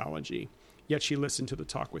of areology. Yet she listened to the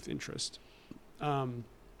talk with interest.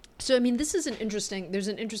 So, I mean, there's an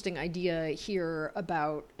interesting idea here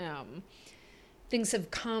about... things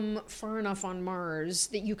have come far enough on Mars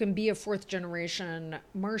that you can be a fourth generation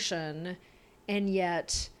Martian and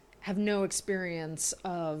yet have no experience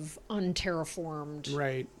of unterraformed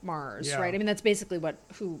Mars, right? I mean, that's basically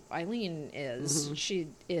who Eileen is. Mm-hmm. She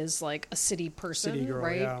is like a city person, city girl,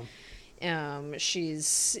 right? Yeah.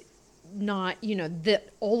 She's not,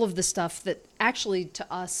 all of the stuff that actually to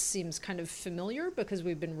us seems kind of familiar because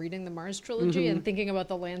we've been reading the Mars trilogy and thinking about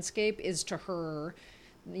the landscape is to her...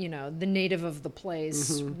 the native of the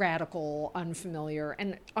place, radical, unfamiliar,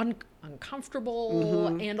 and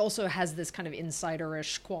uncomfortable, and also has this kind of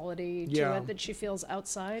insider-ish quality to it that she feels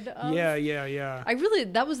outside of. Yeah.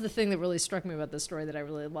 That was the thing that really struck me about this story that I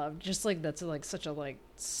really loved. Just like that's like such a like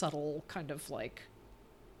subtle kind of like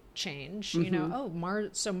change,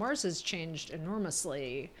 Mars has changed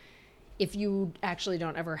enormously if you actually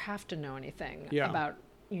don't ever have to know anything about,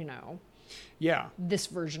 this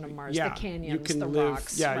version of Mars, the canyons,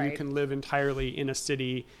 rocks. Yeah, right? You can live entirely in a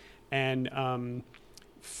city and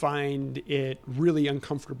find it really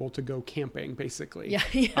uncomfortable to go camping, basically.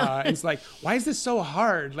 Yeah. It's like, why is this so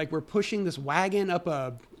hard? Like, we're pushing this wagon up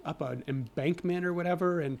an embankment or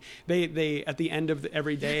whatever, and they at the end of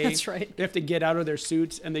every day, that's right, they have to get out of their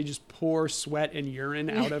suits and they just pour sweat and urine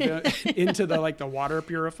out of it into the water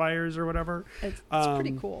purifiers or whatever. It's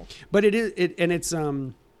pretty cool. But it's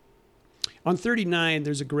on 39,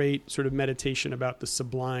 there's a great sort of meditation about the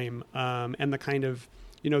sublime and the kind of,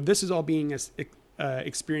 this is all being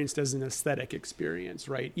experienced as an aesthetic experience,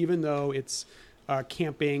 right? Even though it's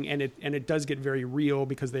camping and it does get very real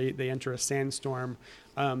because they enter a sandstorm.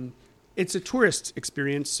 It's a tourist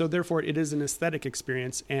experience, so therefore it is an aesthetic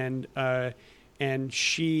experience, and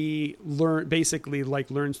she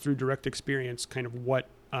learns through direct experience kind of what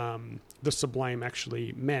the sublime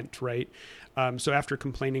actually meant, right? So after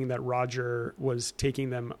complaining that Roger was taking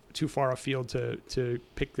them too far afield to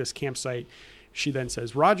pick this campsite, she then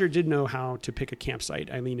says, Roger did know how to pick a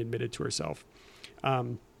campsite, Eileen admitted to herself.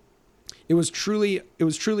 It was truly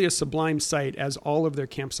a sublime sight, as all of their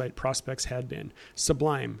campsite prospects had been.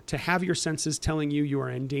 Sublime, to have your senses telling you are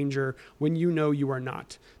in danger when you know you are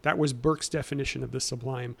not. That was Burke's definition of the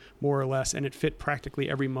sublime, more or less, and it fit practically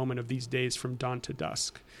every moment of these days from dawn to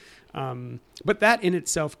dusk. But that in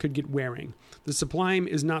itself could get wearing. The sublime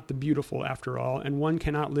is not the beautiful, after all, and one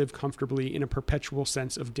cannot live comfortably in a perpetual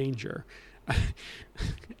sense of danger.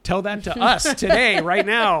 Tell that to us today, right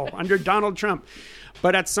now, under Donald Trump.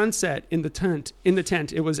 But at sunset, in the tent,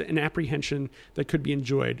 it was an apprehension that could be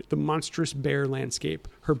enjoyed. The monstrous bare landscape,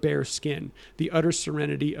 her bare skin, the utter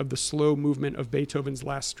serenity of the slow movement of Beethoven's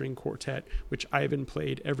last string quartet, which Ivan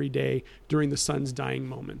played every day during the sun's dying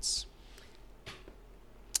moments.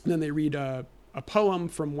 And then they read a poem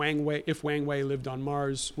from Wang Wei, If Wang Wei Lived on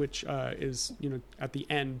Mars, which is, at the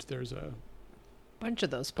end, there's a bunch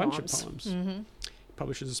of poems. Mm-hmm.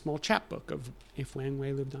 Publishes a small chapbook of If Wang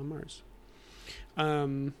Wei Lived on Mars.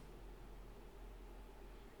 So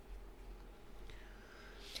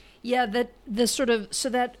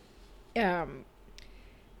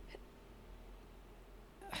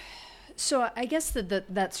I guess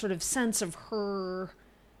that sort of sense of her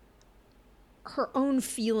own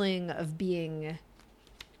feeling of being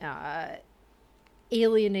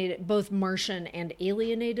alienated, both Martian and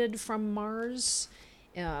alienated from Mars.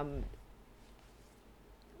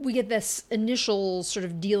 We get this initial sort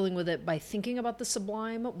of dealing with it by thinking about the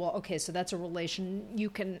sublime. Well, okay, so that's a relation you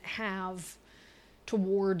can have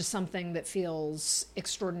toward something that feels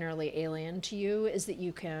extraordinarily alien to you, is that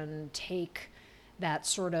you can take that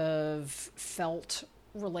sort of felt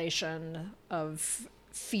relation of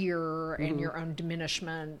fear and your own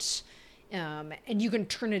diminishment. And you can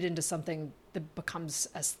turn it into something that becomes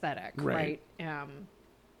aesthetic, right?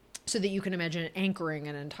 So that you can imagine anchoring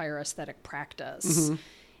an entire aesthetic practice.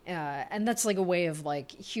 And that's like a way of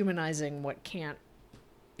like humanizing what can't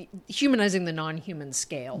be, humanizing the non-human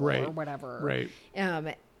scale or whatever. Right.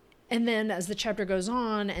 And then as the chapter goes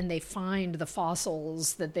on and they find the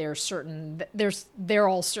fossils that they're certain, they're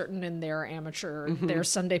all certain in their their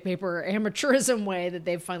Sunday paper amateurism way that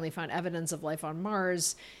they've finally found evidence of life on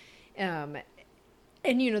Mars. And,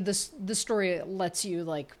 you know, the story lets you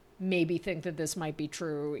like maybe think that this might be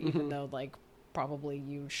true, even though like probably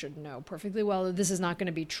you should know perfectly well that this is not going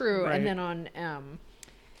to be true. Right. And then on,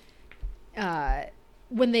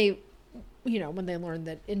 when they learn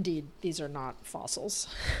that indeed these are not fossils.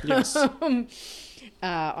 Yes.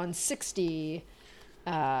 On 60.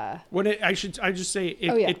 I just say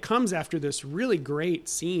it comes after this really great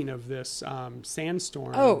scene of this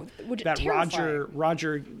sandstorm. That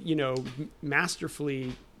Roger, you know,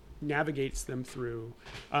 masterfully navigates them through,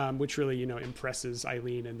 which really, you know, impresses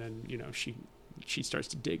Eileen, and then, you know, she starts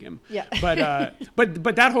to dig him. Yeah.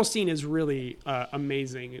 But that whole scene is really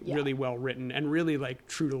amazing, really well written, and really like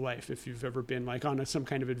true to life. If you've ever been like on some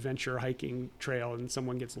kind of adventure hiking trail and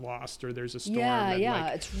someone gets lost or there's a storm.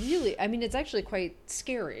 It's really, I mean, it's actually quite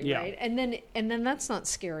scary, right? And then that's not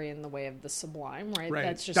scary in the way of the sublime, right?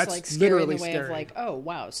 That's just like scary in the way of like, oh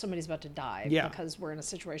wow, somebody's about to die because we're in a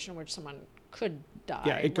situation in which someone could die.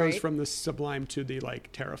 Yeah, it goes from the sublime to the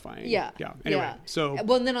like terrifying. Anyway, so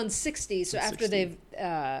and then on 60, so after 60. they've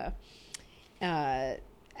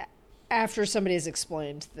after somebody has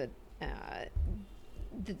explained that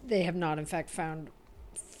they have not in fact found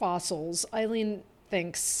fossils, Eileen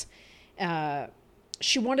thinks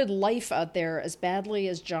she wanted life out there as badly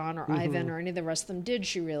as John or Ivan or any of the rest of them did.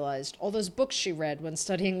 She realized all those books she read when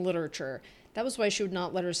studying literature. That was why she would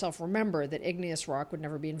not let herself remember that igneous rock would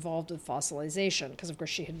never be involved with fossilization, because, of course,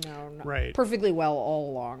 she had known perfectly well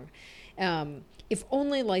all along. If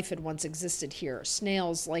only life had once existed here,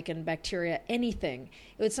 snails, lichen, bacteria, anything,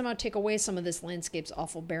 it would somehow take away some of this landscape's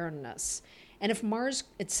awful barrenness. And if Mars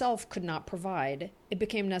itself could not provide, it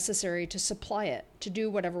became necessary to supply it, to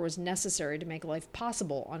do whatever was necessary to make life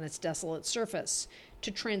possible on its desolate surface,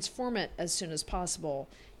 to transform it as soon as possible,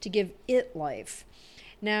 to give it life.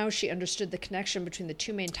 Now she understood the connection between the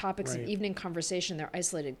two main topics of evening conversation in their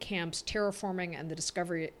isolated camps, terraforming and the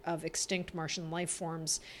discovery of extinct Martian life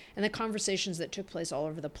forms, and the conversations that took place all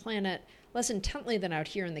over the planet, less intently than out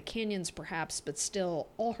here in the canyons perhaps, but still,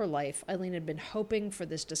 all her life, Eileen had been hoping for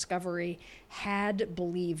this discovery, had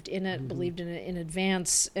believed in it, believed in it in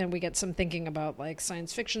advance, and we get some thinking about like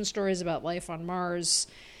science fiction stories about life on Mars.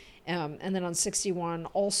 And then on 61,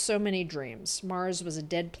 so many dreams. Mars was a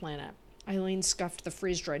dead planet. Eileen scuffed the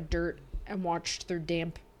freeze-dried dirt and watched through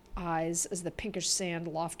damp eyes as the pinkish sand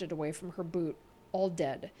lofted away from her boot. All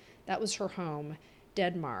dead. That was her home.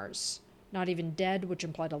 Dead Mars. Not even dead, which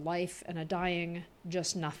implied a life, and a dying,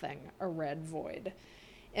 just nothing. A red void.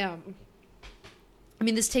 I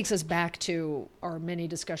mean, this takes us back to our many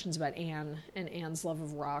discussions about Anne and Anne's love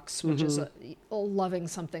of rocks, which is loving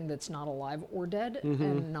something that's not alive or dead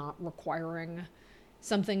and not requiring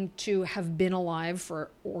something to have been alive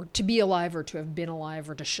or to be alive or to have been alive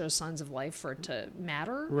or to show signs of life for it to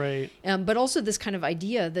matter. Right. But also this kind of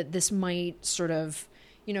idea that this might sort of,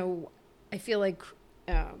 you know, I feel like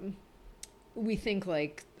we think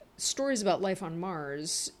like stories about life on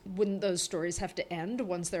Mars, wouldn't those stories have to end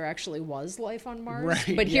once there actually was life on Mars?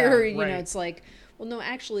 Right. But here, you know, it's like, well, no,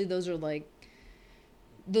 actually those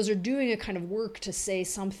are doing a kind of work to say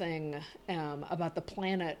something about the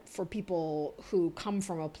planet for people who come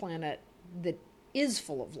from a planet that is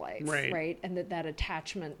full of life, right? And that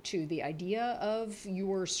attachment to the idea of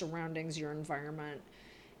your surroundings, your environment,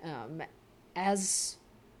 as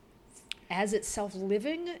itself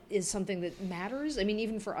living is something that matters. I mean,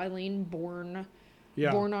 even for Eileen, born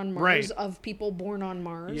on Mars, of people born on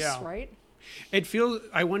Mars, right? It feels,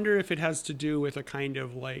 I wonder if it has to do with a kind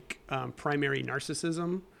of like primary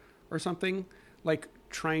narcissism or something, like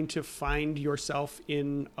trying to find yourself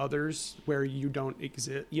in others where you don't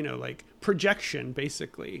exist, you know, like projection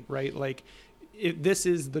basically, right? Like this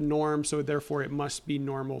is the norm, so therefore it must be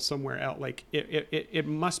normal somewhere else. Like it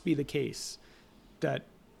must be the case that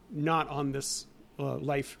not on this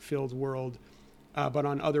life-filled world, but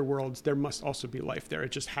on other worlds, there must also be life there.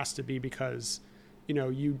 It just has to be because, you know,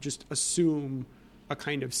 you just assume a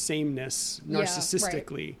kind of sameness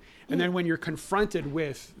narcissistically. Right. And then when you're confronted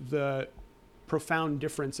with the profound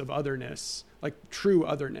difference of otherness, like true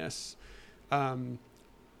otherness,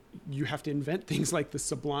 you have to invent things like the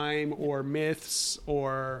sublime or myths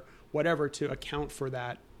or whatever to account for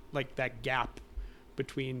that, like that gap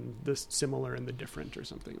between the similar and the different or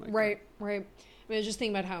something like that. Right. I mean, I was just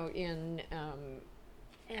thinking about how in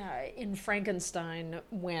Frankenstein,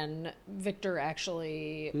 when Victor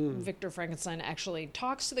Frankenstein actually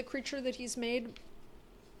talks to the creature that he's made.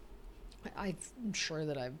 I'm sure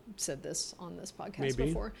that I've said this on this podcast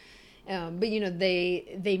before, but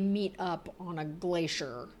they meet up on a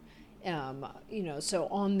glacier, so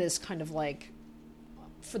on this kind of like,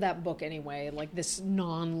 for that book anyway, like this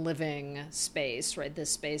non-living space, right?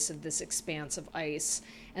 This space of this expanse of ice.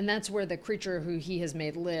 And that's where the creature who he has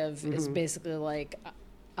made live is basically like,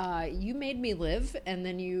 you made me live, and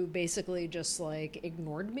then you basically just like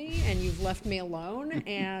ignored me, and you've left me alone,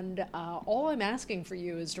 and all I'm asking for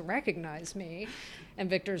you is to recognize me. And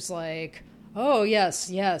Victor's like, oh,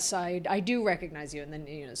 yes, I do recognize you. And then,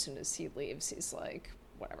 as soon as he leaves, he's like,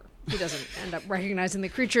 whatever. He doesn't end up recognizing the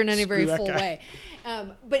creature in any very full way.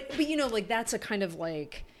 But like that's a kind of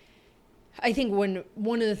like, I think when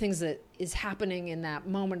one of the things that is happening in that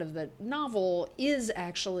moment of the novel is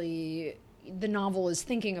actually the novel is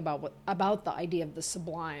thinking about the idea of the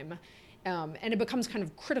sublime. And it becomes kind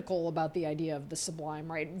of critical about the idea of the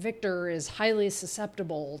sublime, right? Victor is highly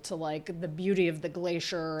susceptible to like the beauty of the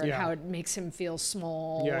glacier and how it makes him feel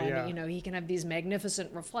small. He can have these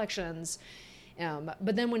magnificent reflections.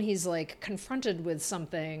 But then when he's like confronted with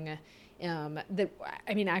something that,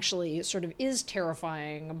 I mean, actually sort of is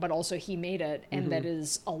terrifying, but also he made it and that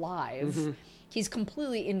is alive, he's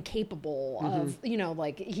completely incapable of,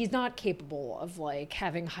 he's not capable of like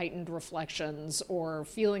having heightened reflections or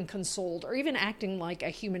feeling consoled or even acting like a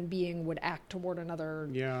human being would act toward another,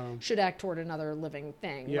 should act toward another living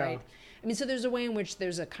thing, right? I mean, so there's a way in which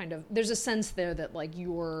there's a sense there that like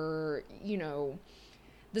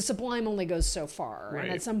the sublime only goes so far. Right.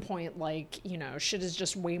 And at some point, like, shit is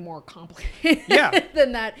just way more complicated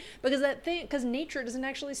than that. Because nature doesn't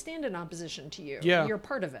actually stand in opposition to you. Yeah. You're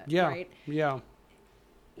part of it, right? Yeah.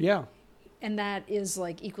 And that is,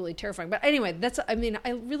 like, equally terrifying. But anyway,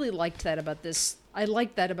 I really liked that about this. I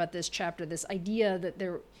liked that about this chapter, this idea that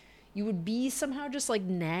you would be somehow just, like,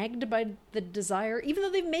 nagged by the desire, even though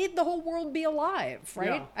they've made the whole world be alive,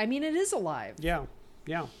 right? Yeah. I mean, it is alive. Yeah.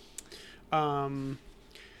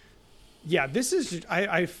 This is,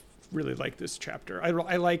 I really like this chapter.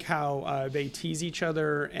 I like how they tease each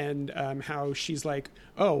other and how she's like,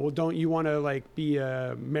 oh, well, don't you want to like be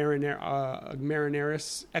a Marineris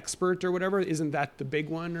expert or whatever? Isn't that the big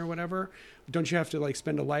one or whatever? Don't you have to like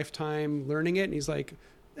spend a lifetime learning it? And he's like,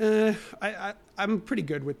 I'm pretty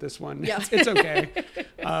good with this one. Yeah. It's okay.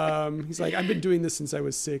 He's like, I've been doing this since I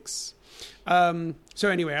was 6. So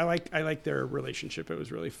anyway, I like their relationship. It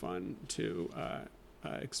was really fun to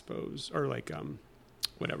expose or like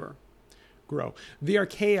grow the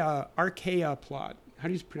Archaea plot. How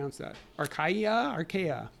do you pronounce that?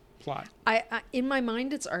 Archaea plot. I in my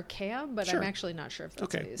mind it's Archaea, but sure. I'm actually not sure if that's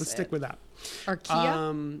okay. How you let's say stick it. With that.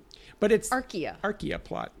 Archaea. But it's Archaea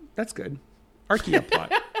plot. That's good. Archaea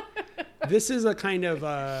plot. This is a kind of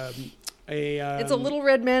it's a little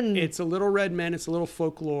red men. It's a little red men. It's a little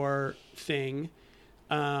folklore thing,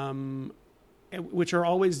 which are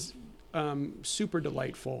always super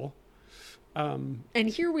delightful. And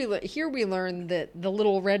here we learn that the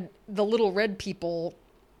little red people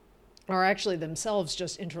are actually themselves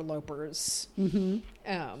just interlopers, who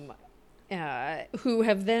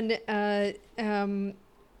have then,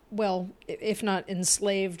 well, if not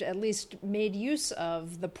enslaved, at least made use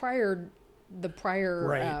of the prior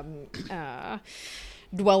right.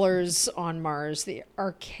 Dwellers on Mars, the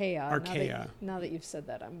Archaea. Archaea. Now that you've said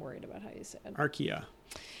that, I'm worried about how you say it. Archaea.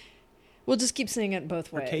 We'll just keep saying it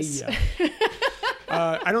both ways.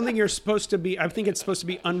 I don't think you're supposed to be. I think it's supposed to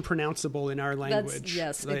be unpronounceable in our language.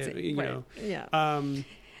 Yes, right. Yeah.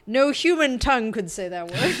 No human tongue could say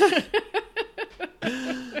that word.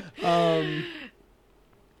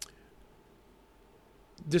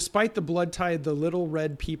 Despite the blood tide, the little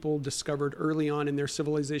red people discovered early on in their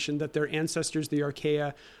civilization that their ancestors, the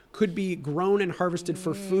Archaea, could be grown and harvested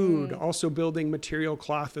for food, also building material,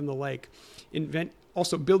 cloth, and the like.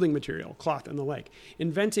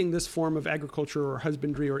 Inventing this form of agriculture or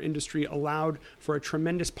husbandry or industry allowed for a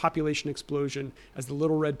tremendous population explosion, as the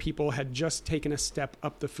little red people had just taken a step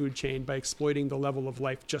up the food chain by exploiting the level of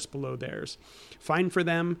life just below theirs. Fine for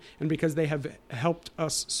them, and because they have helped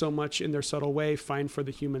us so much in their subtle way, fine for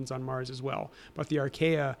the humans on Mars as well. But the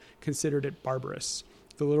Archaea considered it barbarous.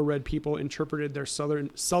 The little red people interpreted their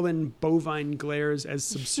sullen bovine glares as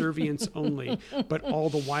subservience only, but all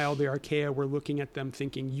the while the Archaea were looking at them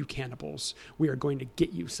thinking, you cannibals, we are going to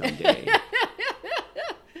get you someday.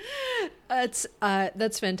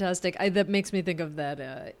 That's fantastic. That makes me think of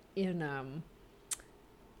that in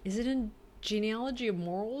is it in Genealogy of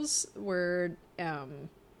Morals where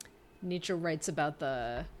Nietzsche writes about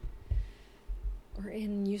or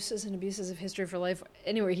in Uses and Abuses of History for Life.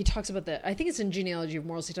 Anyway, he talks about I think it's in Genealogy of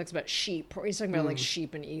Morals, he talks about sheep, or he's talking about like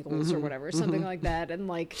sheep and eagles or whatever, something like that. And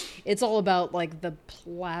like, it's all about like the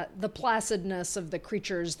placidness of the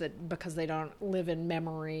creatures that, because they don't live in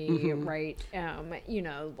memory, right? You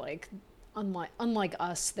know, like, unlike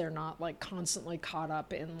us, they're not like constantly caught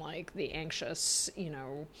up in like the anxious, you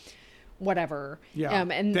know, whatever. Yeah.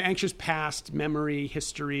 And the anxious past, memory,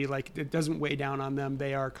 history, like it doesn't weigh down on them.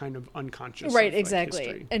 They are kind of unconscious. Right, of, exactly.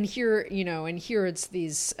 Like, and here, you know, it's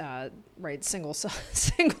these, right,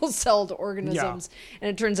 single-celled organisms. Yeah.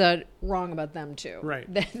 And it turns out wrong about them too. Right.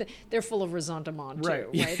 They're full of resentment too, right?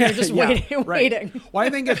 Right? They're just waiting. Right. Well, I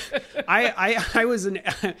think I was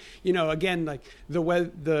you know, again, like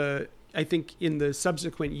I think in the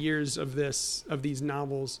subsequent years of these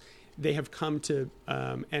novels, they have come to,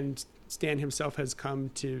 and Stan himself has come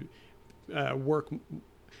to work.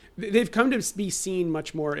 They've come to be seen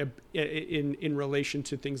much more in relation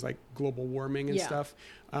to things like global warming and stuff,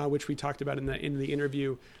 which we talked about in the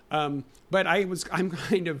interview. But I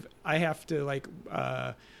have to like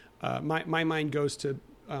my mind goes to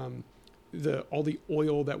all the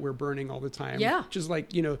oil that we're burning all the time. Yeah, just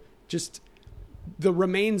like, you know, just the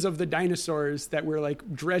remains of the dinosaurs that we're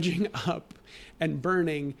like dredging up and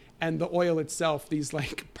burning, and the oil itself, these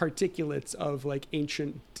like particulates of like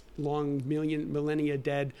ancient, long millennia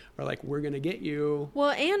dead, are like, we're gonna get you. Well,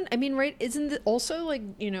 and I mean, right? Isn't it also like,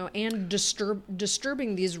 you know, and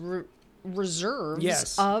disturbing these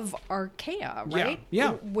reserves of archaea, right?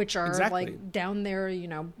 Yeah. Which are like down there, you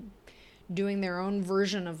know, doing their own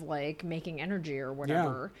version of like making energy or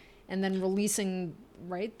whatever, and then releasing.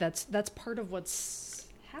 Right, that's part of what's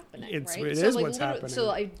happening. It right? is what's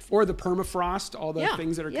happening. Or the permafrost, all the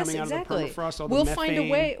things that are coming out of the permafrost, all the methane.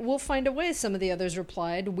 We'll find a way. Some of the others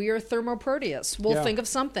replied, "We are Thermoproteus. We'll think of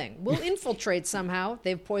something. We'll infiltrate somehow.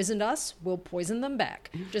 They've poisoned us. We'll poison them back.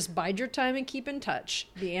 Just bide your time and keep in touch.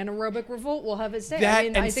 The anaerobic revolt will have its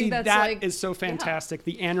day." I think that is so fantastic.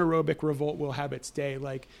 The anaerobic revolt will have its day.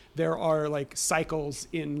 Like, there are like cycles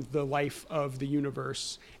in the life of the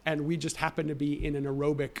universe, and we just happen to be in an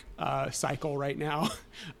aerobic cycle right now.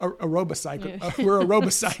 Aerobicycle. Yeah. We're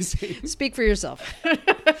aerobicizing. Speak for yourself.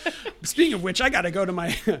 Speaking of which, I got to go to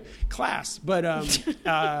my class. But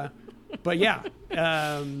yeah.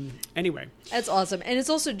 Anyway, that's awesome, and it's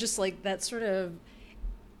also just like that sort of.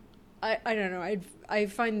 I don't know. I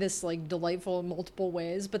find this like delightful in multiple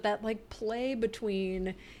ways, but that like play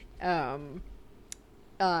between.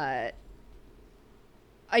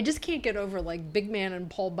 I just can't get over like Big Man and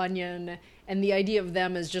Paul Bunyan and the idea of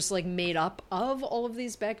them as just like made up of all of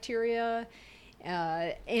these bacteria,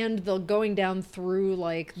 and the going down through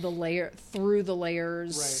like the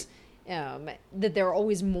layers, right. That there are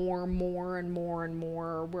always more and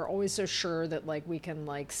more. We're always so sure that like we can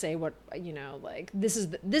like say what, you know, like this is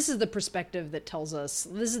the perspective that tells us,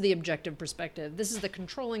 this is the objective perspective, this is the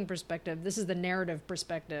controlling perspective, this is the narrative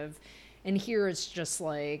perspective, and here it's just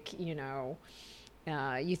like, you know.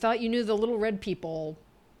 You thought you knew the little red people,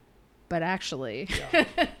 but actually,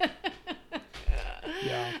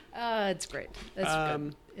 it's great. That's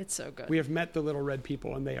good. It's so good. We have met the little red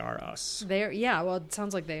people, and they are us. Well, it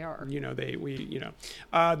sounds like they are. You know, the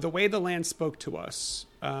way the land spoke to us.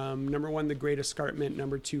 Number one, the great escarpment.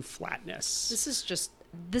 Number two, flatness.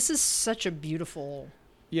 This is such a beautiful,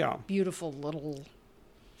 beautiful little.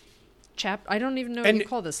 I don't even know what you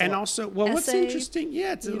call this. And also, well, what's interesting,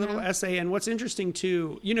 it's a little essay. And what's interesting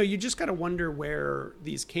too, you know, you just got to wonder where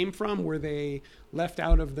these came from. Were they left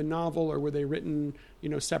out of the novel, or were they written, you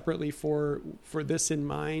know, separately for this in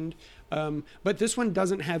mind? But this one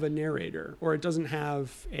doesn't have a narrator, or it doesn't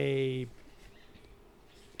have a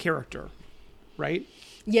character, right?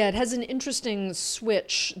 Yeah, it has an interesting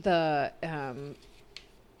switch. The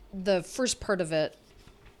first part of it.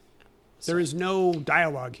 There is no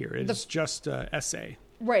dialogue here. It's just an essay.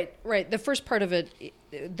 Right. The first part of it,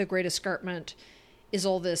 The Great Escarpment, is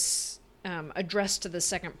all this addressed to the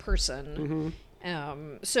second person.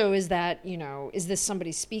 Mm-hmm. So is that, you know, is this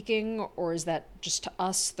somebody speaking, or is that just to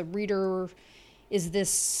us, the reader? Is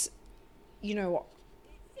this, you know,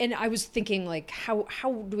 and I was thinking, like, how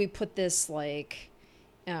do we put this, like,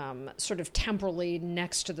 sort of temporally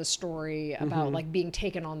next to the story about like being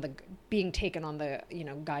taken on the you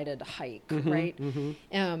know, guided hike, right?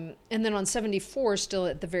 And then on 74, still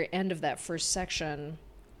at the very end of that first section,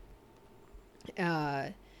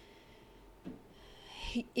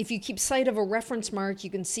 if you keep sight of a reference mark, you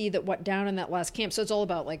can see that what down in that last camp. So it's all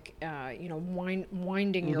about like,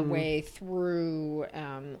 winding your way through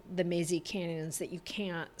the mazy canyons that you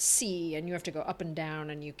can't see, and you have to go up and down,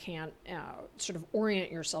 and you can't sort of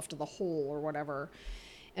orient yourself to the hole or whatever.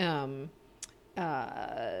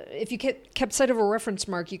 If you kept sight of a reference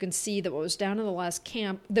mark, you can see that what down in the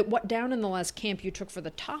last camp you took for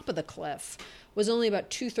the top of the cliff was only about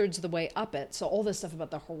 2/3 of the way up it. So all this stuff about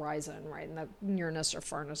the horizon, right, and the nearness or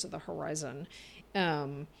farness of the horizon,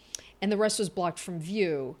 and the rest was blocked from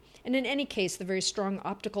view. And in any case, the very strong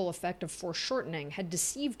optical effect of foreshortening had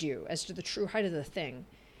deceived you as to the true height of the thing.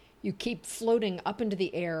 You keep floating up into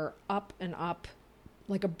the air, up and up,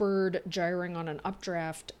 like a bird gyring on an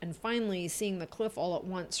updraft, and finally seeing the cliff all at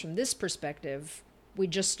once from this perspective, we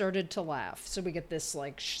just started to laugh. So we get this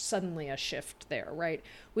like suddenly a shift there, right?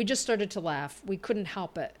 We just started to laugh. We couldn't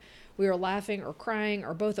help it. We were laughing or crying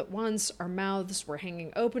or both at once. Our mouths were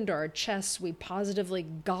hanging open to our chests. We positively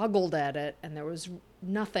goggled at it, and there was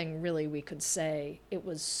nothing really we could say. It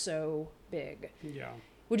was so big. Yeah.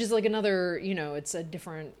 Which is like another, it's a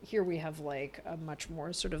different, here we have like a much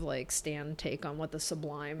more sort of like Stan take on what the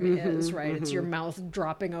sublime is, right? It's your mouth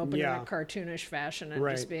dropping open in a cartoonish fashion and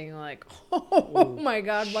just being like, oh my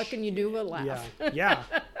God, what can you do but laugh? Yeah.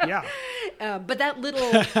 But that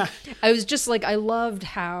little, I was just like, I loved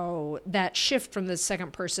how that shift from the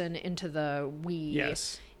second person into the we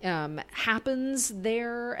happens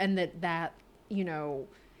there, and that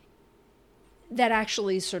that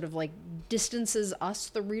actually sort of like distances us,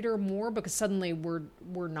 the reader, more, because suddenly we're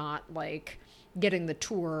not like getting the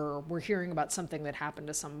tour. We're hearing about something that happened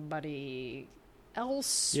to somebody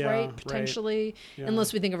else, right? Potentially, right. Yeah.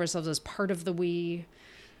 Unless we think of ourselves as part of the we.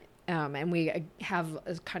 And we have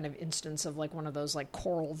a kind of instance of like one of those like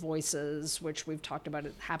choral voices, which we've talked about.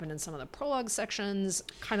 It happened in some of the prologue sections.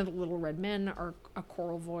 Kind of the Little Red Men are a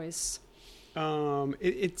choral voice.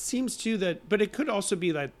 It seems too that, but it could also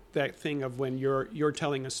be that thing of when you're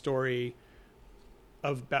telling a story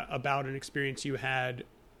about an experience you had.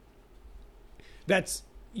 That's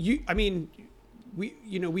you. I mean, we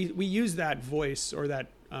use that voice or that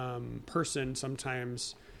person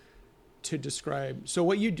sometimes to describe. So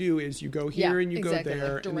what you do is you go here and you go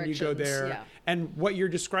there, like and then you go there, and what you're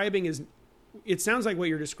describing is. It sounds like what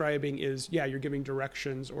you're describing is, you're giving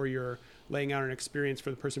directions or you're laying out an experience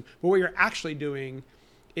for the person. But what you're actually doing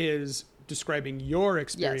is describing your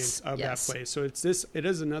experience of that place. So it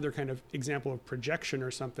is another kind of example of projection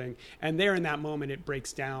or something. And there in that moment, it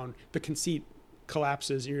breaks down. The conceit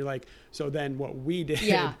collapses and you're like, so then what we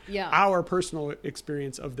did, our personal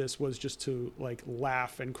experience of this was just to like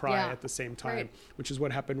laugh and cry at the same time, which is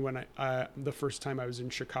what happened when I the first time I was in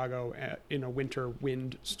Chicago in a winter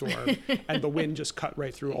wind storm and the wind just cut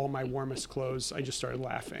right through all my warmest clothes. I just started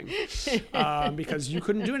laughing because you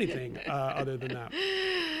couldn't do anything other than that.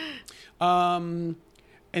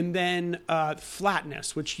 And then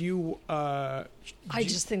flatness, which you I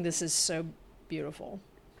just think this is so beautiful.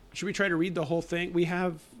 Should we try to read the whole thing? We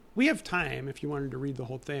have time if you wanted to read the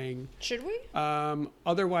whole thing. Should we?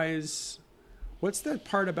 Otherwise, what's that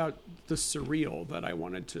part about the surreal that I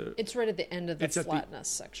wanted to... It's right at the end of the flatness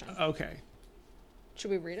section. Okay.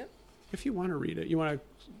 Should we read it? If you want to read it. You want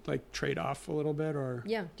to like trade off a little bit or...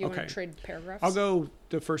 Yeah. Do you want to trade paragraphs? I'll go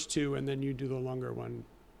the first two and then you do the longer one.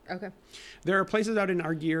 Okay. There are places out in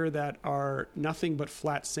Argir that are nothing but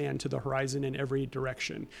flat sand to the horizon in every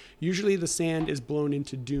direction. Usually the sand is blown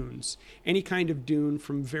into dunes. Any kind of dune,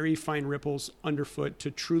 from very fine ripples underfoot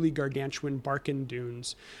to truly gargantuan Barcan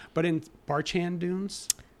dunes. But in Barchan dunes?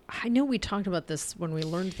 I know we talked about this when we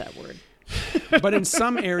learned that word. But in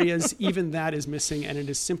some areas, even that is missing, and it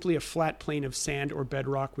is simply a flat plain of sand or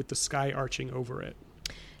bedrock with the sky arching over it.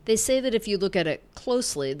 They say that if you look at it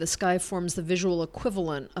closely, the sky forms the visual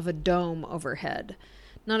equivalent of a dome overhead.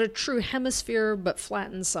 Not a true hemisphere, but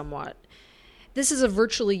flattened somewhat. This is a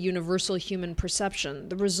virtually universal human perception,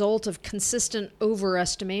 the result of consistent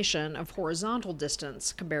overestimation of horizontal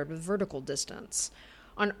distance compared with vertical distance.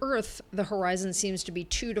 On Earth, the horizon seems to be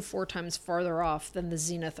 2 to 4 times farther off than the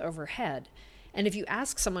zenith overhead. And if you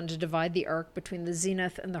ask someone to divide the arc between the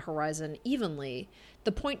zenith and the horizon evenly,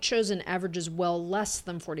 the point chosen averages well less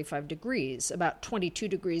than 45 degrees, about 22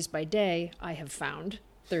 degrees by day, I have found,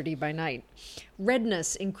 30 by night.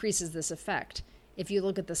 Redness increases this effect. If you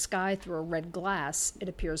look at the sky through a red glass, it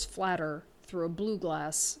appears flatter, through a blue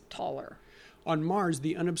glass, taller. On Mars,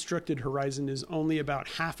 the unobstructed horizon is only about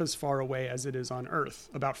half as far away as it is on Earth,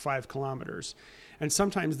 about 5 kilometers. And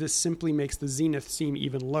sometimes this simply makes the zenith seem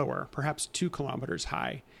even lower, perhaps 2 kilometers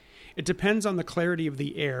high. It depends on the clarity of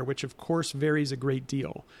the air, which of course varies a great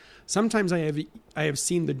deal. Sometimes I have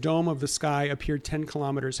seen the dome of the sky appear 10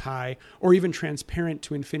 kilometers high or even transparent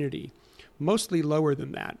to infinity, mostly lower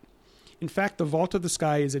than that. In fact, the vault of the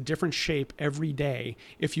sky is a different shape every day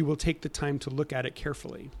if you will take the time to look at it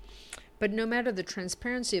carefully. But no matter the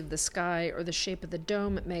transparency of the sky or the shape of the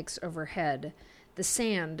dome it makes overhead, the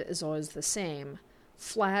sand is always the same,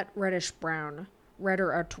 flat reddish-brown,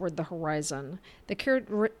 redder out toward the horizon. The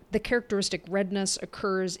characteristic redness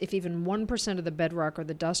occurs if even 1% of the bedrock or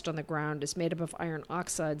the dust on the ground is made up of iron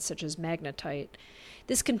oxides such as magnetite.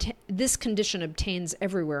 This condition obtains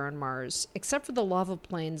everywhere on Mars, except for the lava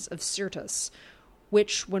plains of Syrtis,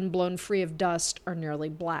 which, when blown free of dust, are nearly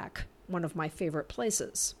black, one of my favorite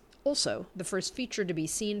places. Also, the first feature to be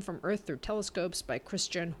seen from Earth through telescopes by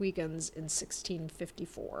Christian Huygens in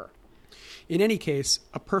 1654. In any case,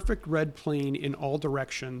 a perfect red plain in all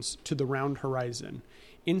directions to the round horizon.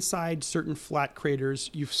 Inside certain flat craters,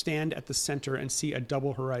 you stand at the center and see a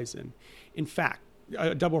double horizon. In fact.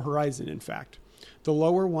 The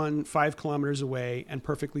lower one 5 kilometers away and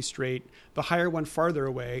perfectly straight, the higher one farther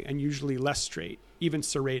away and usually less straight, even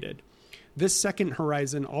serrated. This second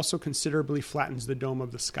horizon also considerably flattens the dome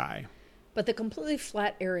of the sky. But the completely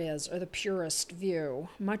flat areas are the purest view.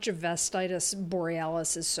 Much of Vastitis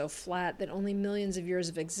Borealis is so flat that only millions of years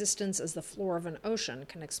of existence as the floor of an ocean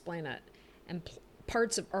can explain it. And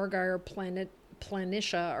parts of Argyre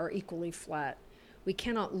Planitia are equally flat. We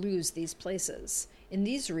cannot lose these places. In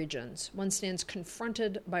these regions, one stands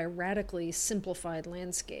confronted by a radically simplified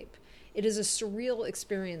landscape. It is a surreal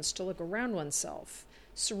experience to look around oneself,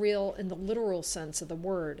 surreal in the literal sense of the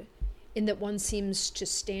word, in that one seems to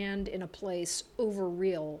stand in a place over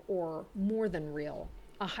real or more than real,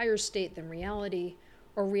 a higher state than reality,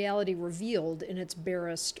 or reality revealed in its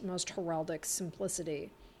barest, most heraldic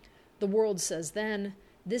simplicity. The world says then,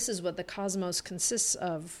 this is what the cosmos consists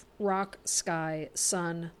of: rock, sky,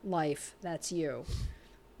 sun, life, that's you.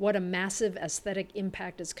 What a massive aesthetic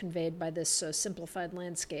impact is conveyed by this so simplified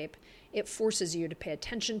landscape. It forces you to pay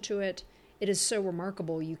attention to it. It is so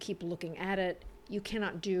remarkable you keep looking at it. You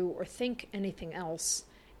cannot do or think anything else,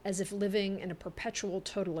 as if living in a perpetual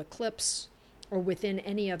total eclipse or within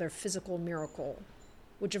any other physical miracle,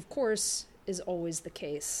 which of course is always the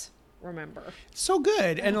case. Remember. So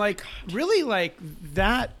good. And really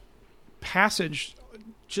that passage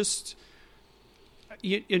just,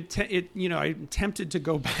 I'm tempted to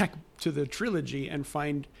go back to the trilogy and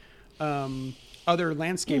find other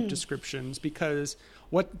landscape descriptions, because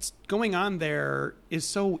what's going on there is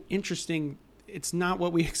so interesting. It's not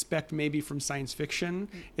what we expect maybe from science fiction.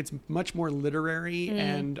 It's much more literary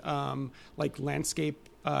and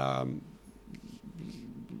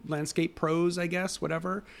landscape prose, I guess,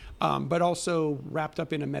 whatever, but also wrapped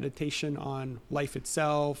up in a meditation on life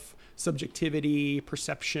itself, subjectivity,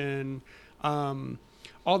 perception,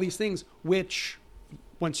 all these things, which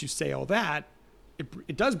once you say all that,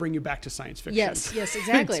 it does bring you back to science fiction. Yes,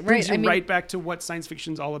 exactly. It brings you right back to what science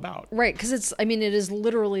fiction's all about. Right, because it is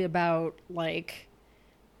literally about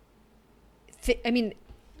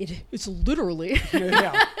it's literally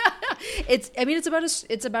yeah.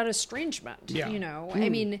 It's about estrangement, yeah.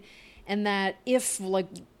 And that if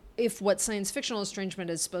what science fictional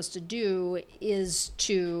estrangement is supposed to do is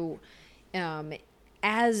to,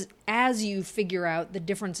 as you figure out the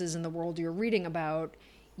differences in the world you're reading about,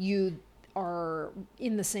 you are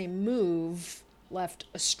in the same move left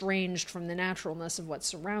estranged from the naturalness of what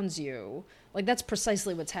surrounds you. That's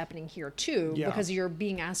precisely what's happening here too, because you're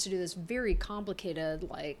being asked to do this very complicated,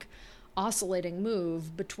 oscillating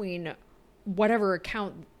move between whatever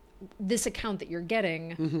account that you're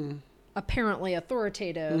getting, apparently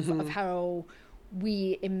authoritative, of how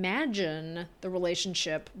we imagine the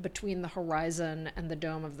relationship between the horizon and the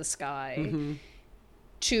dome of the sky,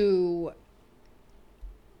 to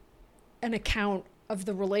an account of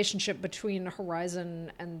the relationship between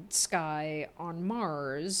horizon and sky on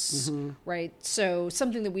Mars, right? So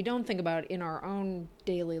something that we don't think about in our own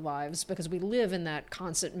daily lives, because we live in that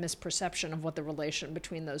constant misperception of what the relation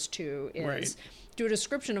between those two is. Right. Do a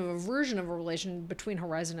description of a version of a relation between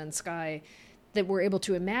horizon and sky that we're able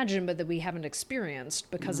to imagine, but that we haven't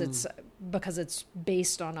experienced because it's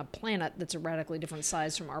based on a planet that's a radically different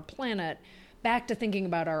size from our planet. Back to thinking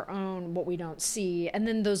about our own, what we don't see, and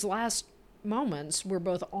then those last moments we're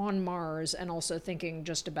both on Mars and also thinking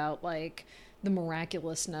just about the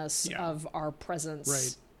miraculousness of our presence.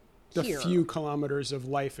 Right. The here. few kilometers of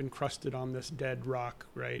life encrusted on this dead rock,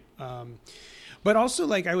 right? But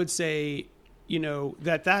also, I would say,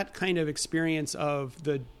 that kind of experience of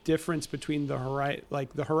the difference between the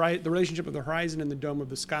the relationship of the horizon and the dome of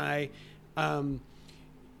the sky,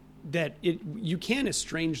 you can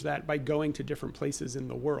estrange that by going to different places in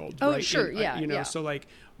the world. Oh, right? sure. And, so like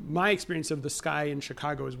my experience of the sky in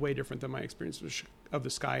Chicago is way different than my experience of the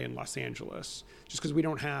sky in Los Angeles, just because we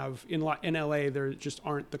don't have in LA, there just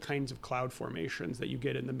aren't the kinds of cloud formations that you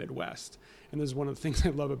get in the Midwest. And this is one of the things I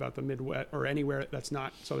love about the Midwest, or anywhere that's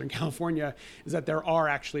not Southern California, is that there are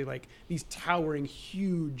actually like these towering,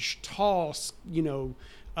 huge, tall,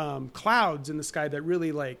 clouds in the sky that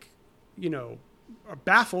really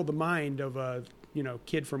baffle the mind of a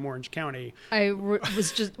kid from Orange County.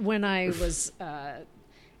 Was just when I was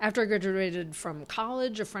after I graduated from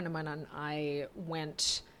college, a friend of mine and I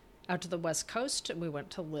went out to the West Coast, and we went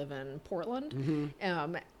to live in Portland.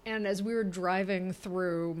 Mm-hmm. And as we were driving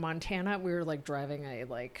through Montana, we were like driving a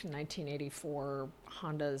 1984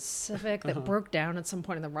 Honda Civic that broke down at some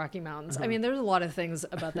point in the Rocky Mountains. I mean, there's a lot of things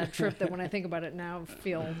about that trip that when I think about it now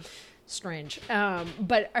feel strange.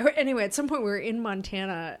 But anyway, at some point we were in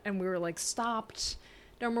Montana and we were like stopped.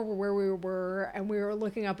 Don't remember where we were, and we were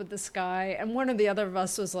looking up at the sky, and one of the other of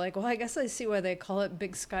us was like, well, I guess I see why they call it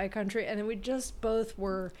Big Sky Country. And then we just both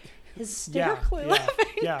were hysterically laughing.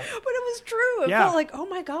 Yeah. But it was true. It felt like, oh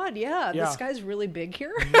my God, the sky's really big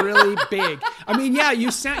here. Really big. I mean,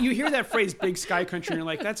 you hear that phrase Big Sky Country and you're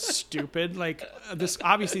like, that's stupid. Like this,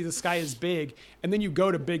 obviously the sky is big. And then you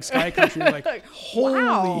go to Big Sky Country and you're like,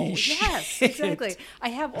 holy shit. Yes, exactly. I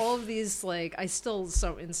have all of these, I still,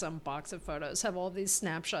 in some box of photos, have all of these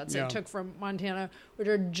snapshots I took from Montana, which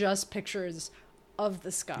are just pictures of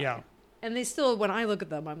the sky. Yeah. And they still, when I look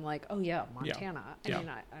at them, I'm like, oh yeah, Montana. I mean,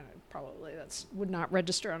 I probably would not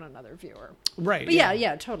register on another viewer. Right. But totally.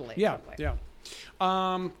 Yeah, totally. yeah.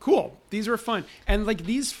 Cool. These were fun. And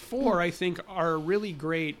these four, I think, are a really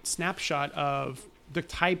great snapshot of the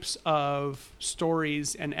types of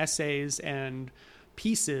stories and essays and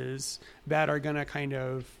pieces that are going to kind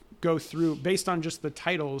of go through, based on just the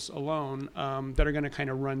titles alone, that are going to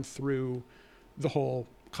kind of run through the whole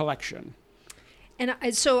collection.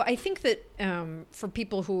 And so I think that for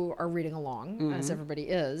people who are reading along, as everybody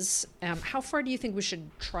is, how far do you think we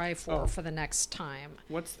should try for the next time?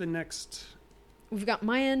 What's the next? We've got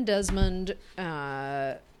Maya and Desmond,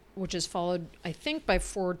 which is followed, I think, by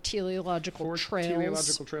Four Teleological Trails.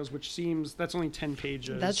 Teleological Trails, which seems, that's only 10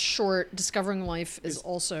 pages. That's short. Discovering Life is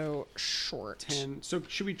also short. 10. So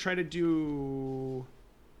should we try to do...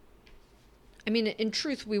 I mean, in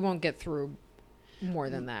truth, we won't get through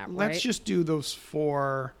more than that, right? Let's just do those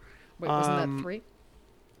four. Wait, wasn't that 3?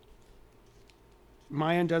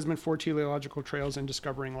 Maya and Desmond, Four Teleological Trails, and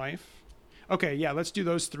Discovering Life. Okay, yeah, let's do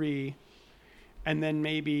those 3. And then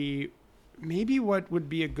maybe what would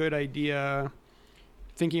be a good idea,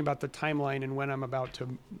 thinking about the timeline and when I'm about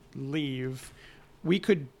to leave,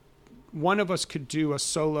 one of us could do a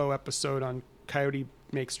solo episode on Coyote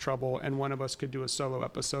Makes Trouble, and one of us could do a solo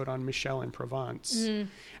episode on Michelle in Provence.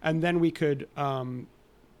 And then we could,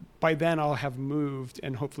 by then I'll have moved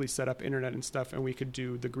and hopefully set up internet and stuff, and we could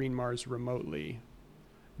do the Green Mars remotely.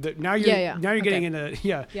 Now you're getting into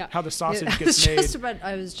how the sausage gets made.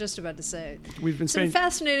 I was just about to say we've been some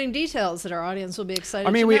fascinating details that our audience will be excited.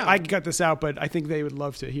 I mean, I cut this out, but I think they would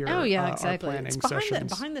love to hear. Oh yeah, exactly. Our planning it's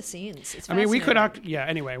sessions behind the scenes. It's we could.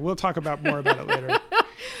 Anyway, we'll talk about more about it later.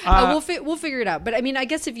 We'll figure it out. But I mean, I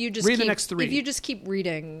guess if you just read the next 3, if you just keep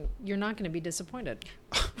reading, you're not going to be disappointed.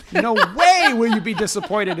 No way will you be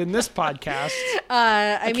disappointed in this podcast.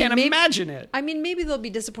 I can't imagine it. I mean, maybe they'll be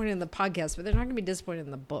disappointed in the podcast, but they're not going to be disappointed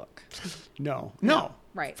in the book. No,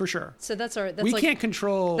 right, for sure. So we can't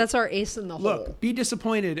control. That's our ace in the hole. Look, be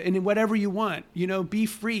disappointed in whatever you want. Be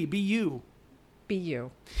free. Be you. Be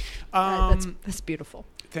you. That's beautiful.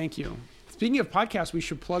 Thank you. Speaking of podcasts, we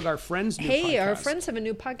should plug our friends' new podcast. Hey, our friends have a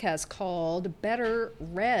new podcast called Better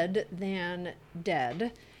Read Than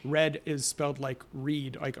Dead. Read is spelled like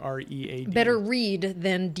read, like R-E-A-D. Better read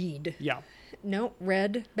than deed. Yeah. No,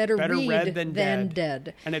 better read than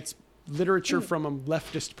dead. And it's literature from a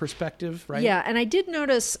leftist perspective, right? Yeah, and I did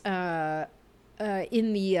notice on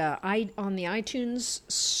the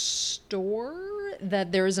iTunes store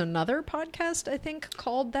that there's another podcast, I think,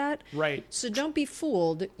 called that. Right. So don't be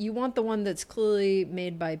fooled. You want the one that's clearly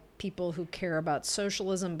made by people who care about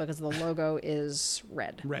socialism because the logo is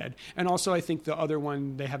red. Red. And also, I think the other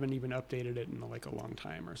one, they haven't even updated it in a long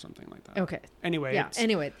time or something like that. Okay. Anyway. Yeah.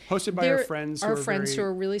 Anyway. Hosted by our friends. Our friends who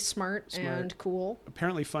are really smart and cool.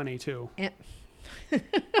 Apparently funny too. And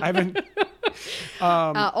I haven't.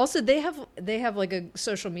 Also, they have like a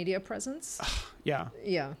social media presence. Yeah.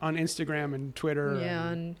 On Instagram and Twitter. Yeah,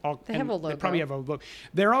 and they have a logo. They probably have a logo.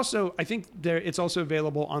 They're also, I think, it's also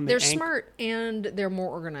available on the. They're smart and they're more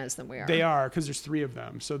organized than we are. They are, because there's 3 of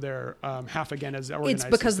them, so they're half again as organized.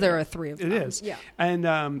 It's because there are 3 of them. It is. Yeah.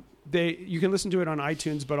 And you can listen to it on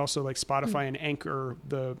iTunes, but also like Spotify and Anchor,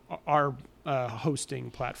 our hosting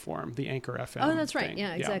platform, the Anchor FM. Oh, that's right. thing.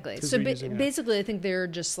 Yeah, exactly. Yeah, So basically, I think they're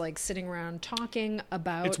just like sitting around talking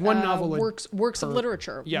about it's one novel works of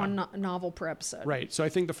literature, yeah. one novel per episode. Right. So I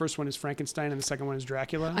think the first one is Frankenstein and the second one is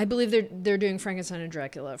Dracula. I believe they're doing Frankenstein and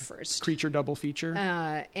Dracula first. Creature double feature.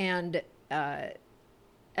 And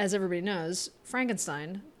as everybody knows,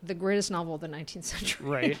 Frankenstein, the greatest novel of the 19th century.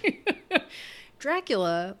 Right.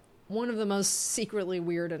 Dracula, one of the most secretly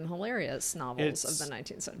weird and hilarious novels of the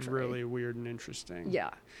 19th century. Really weird and interesting.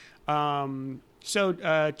 Yeah.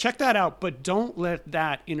 So check that out, but don't let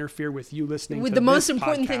that interfere with you listening with to the most this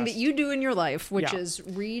important podcast. thing that you do in your life, which is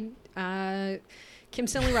read Kim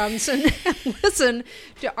Stanley Robinson and listen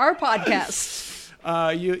to our podcast.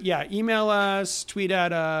 Email us, tweet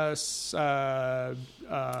at us,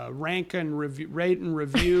 rate and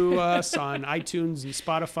review us on iTunes and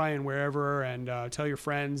Spotify and wherever, and tell your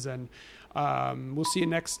friends, and we'll see you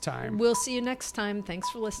next time. We'll see you next time. Thanks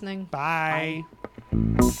for listening. Bye.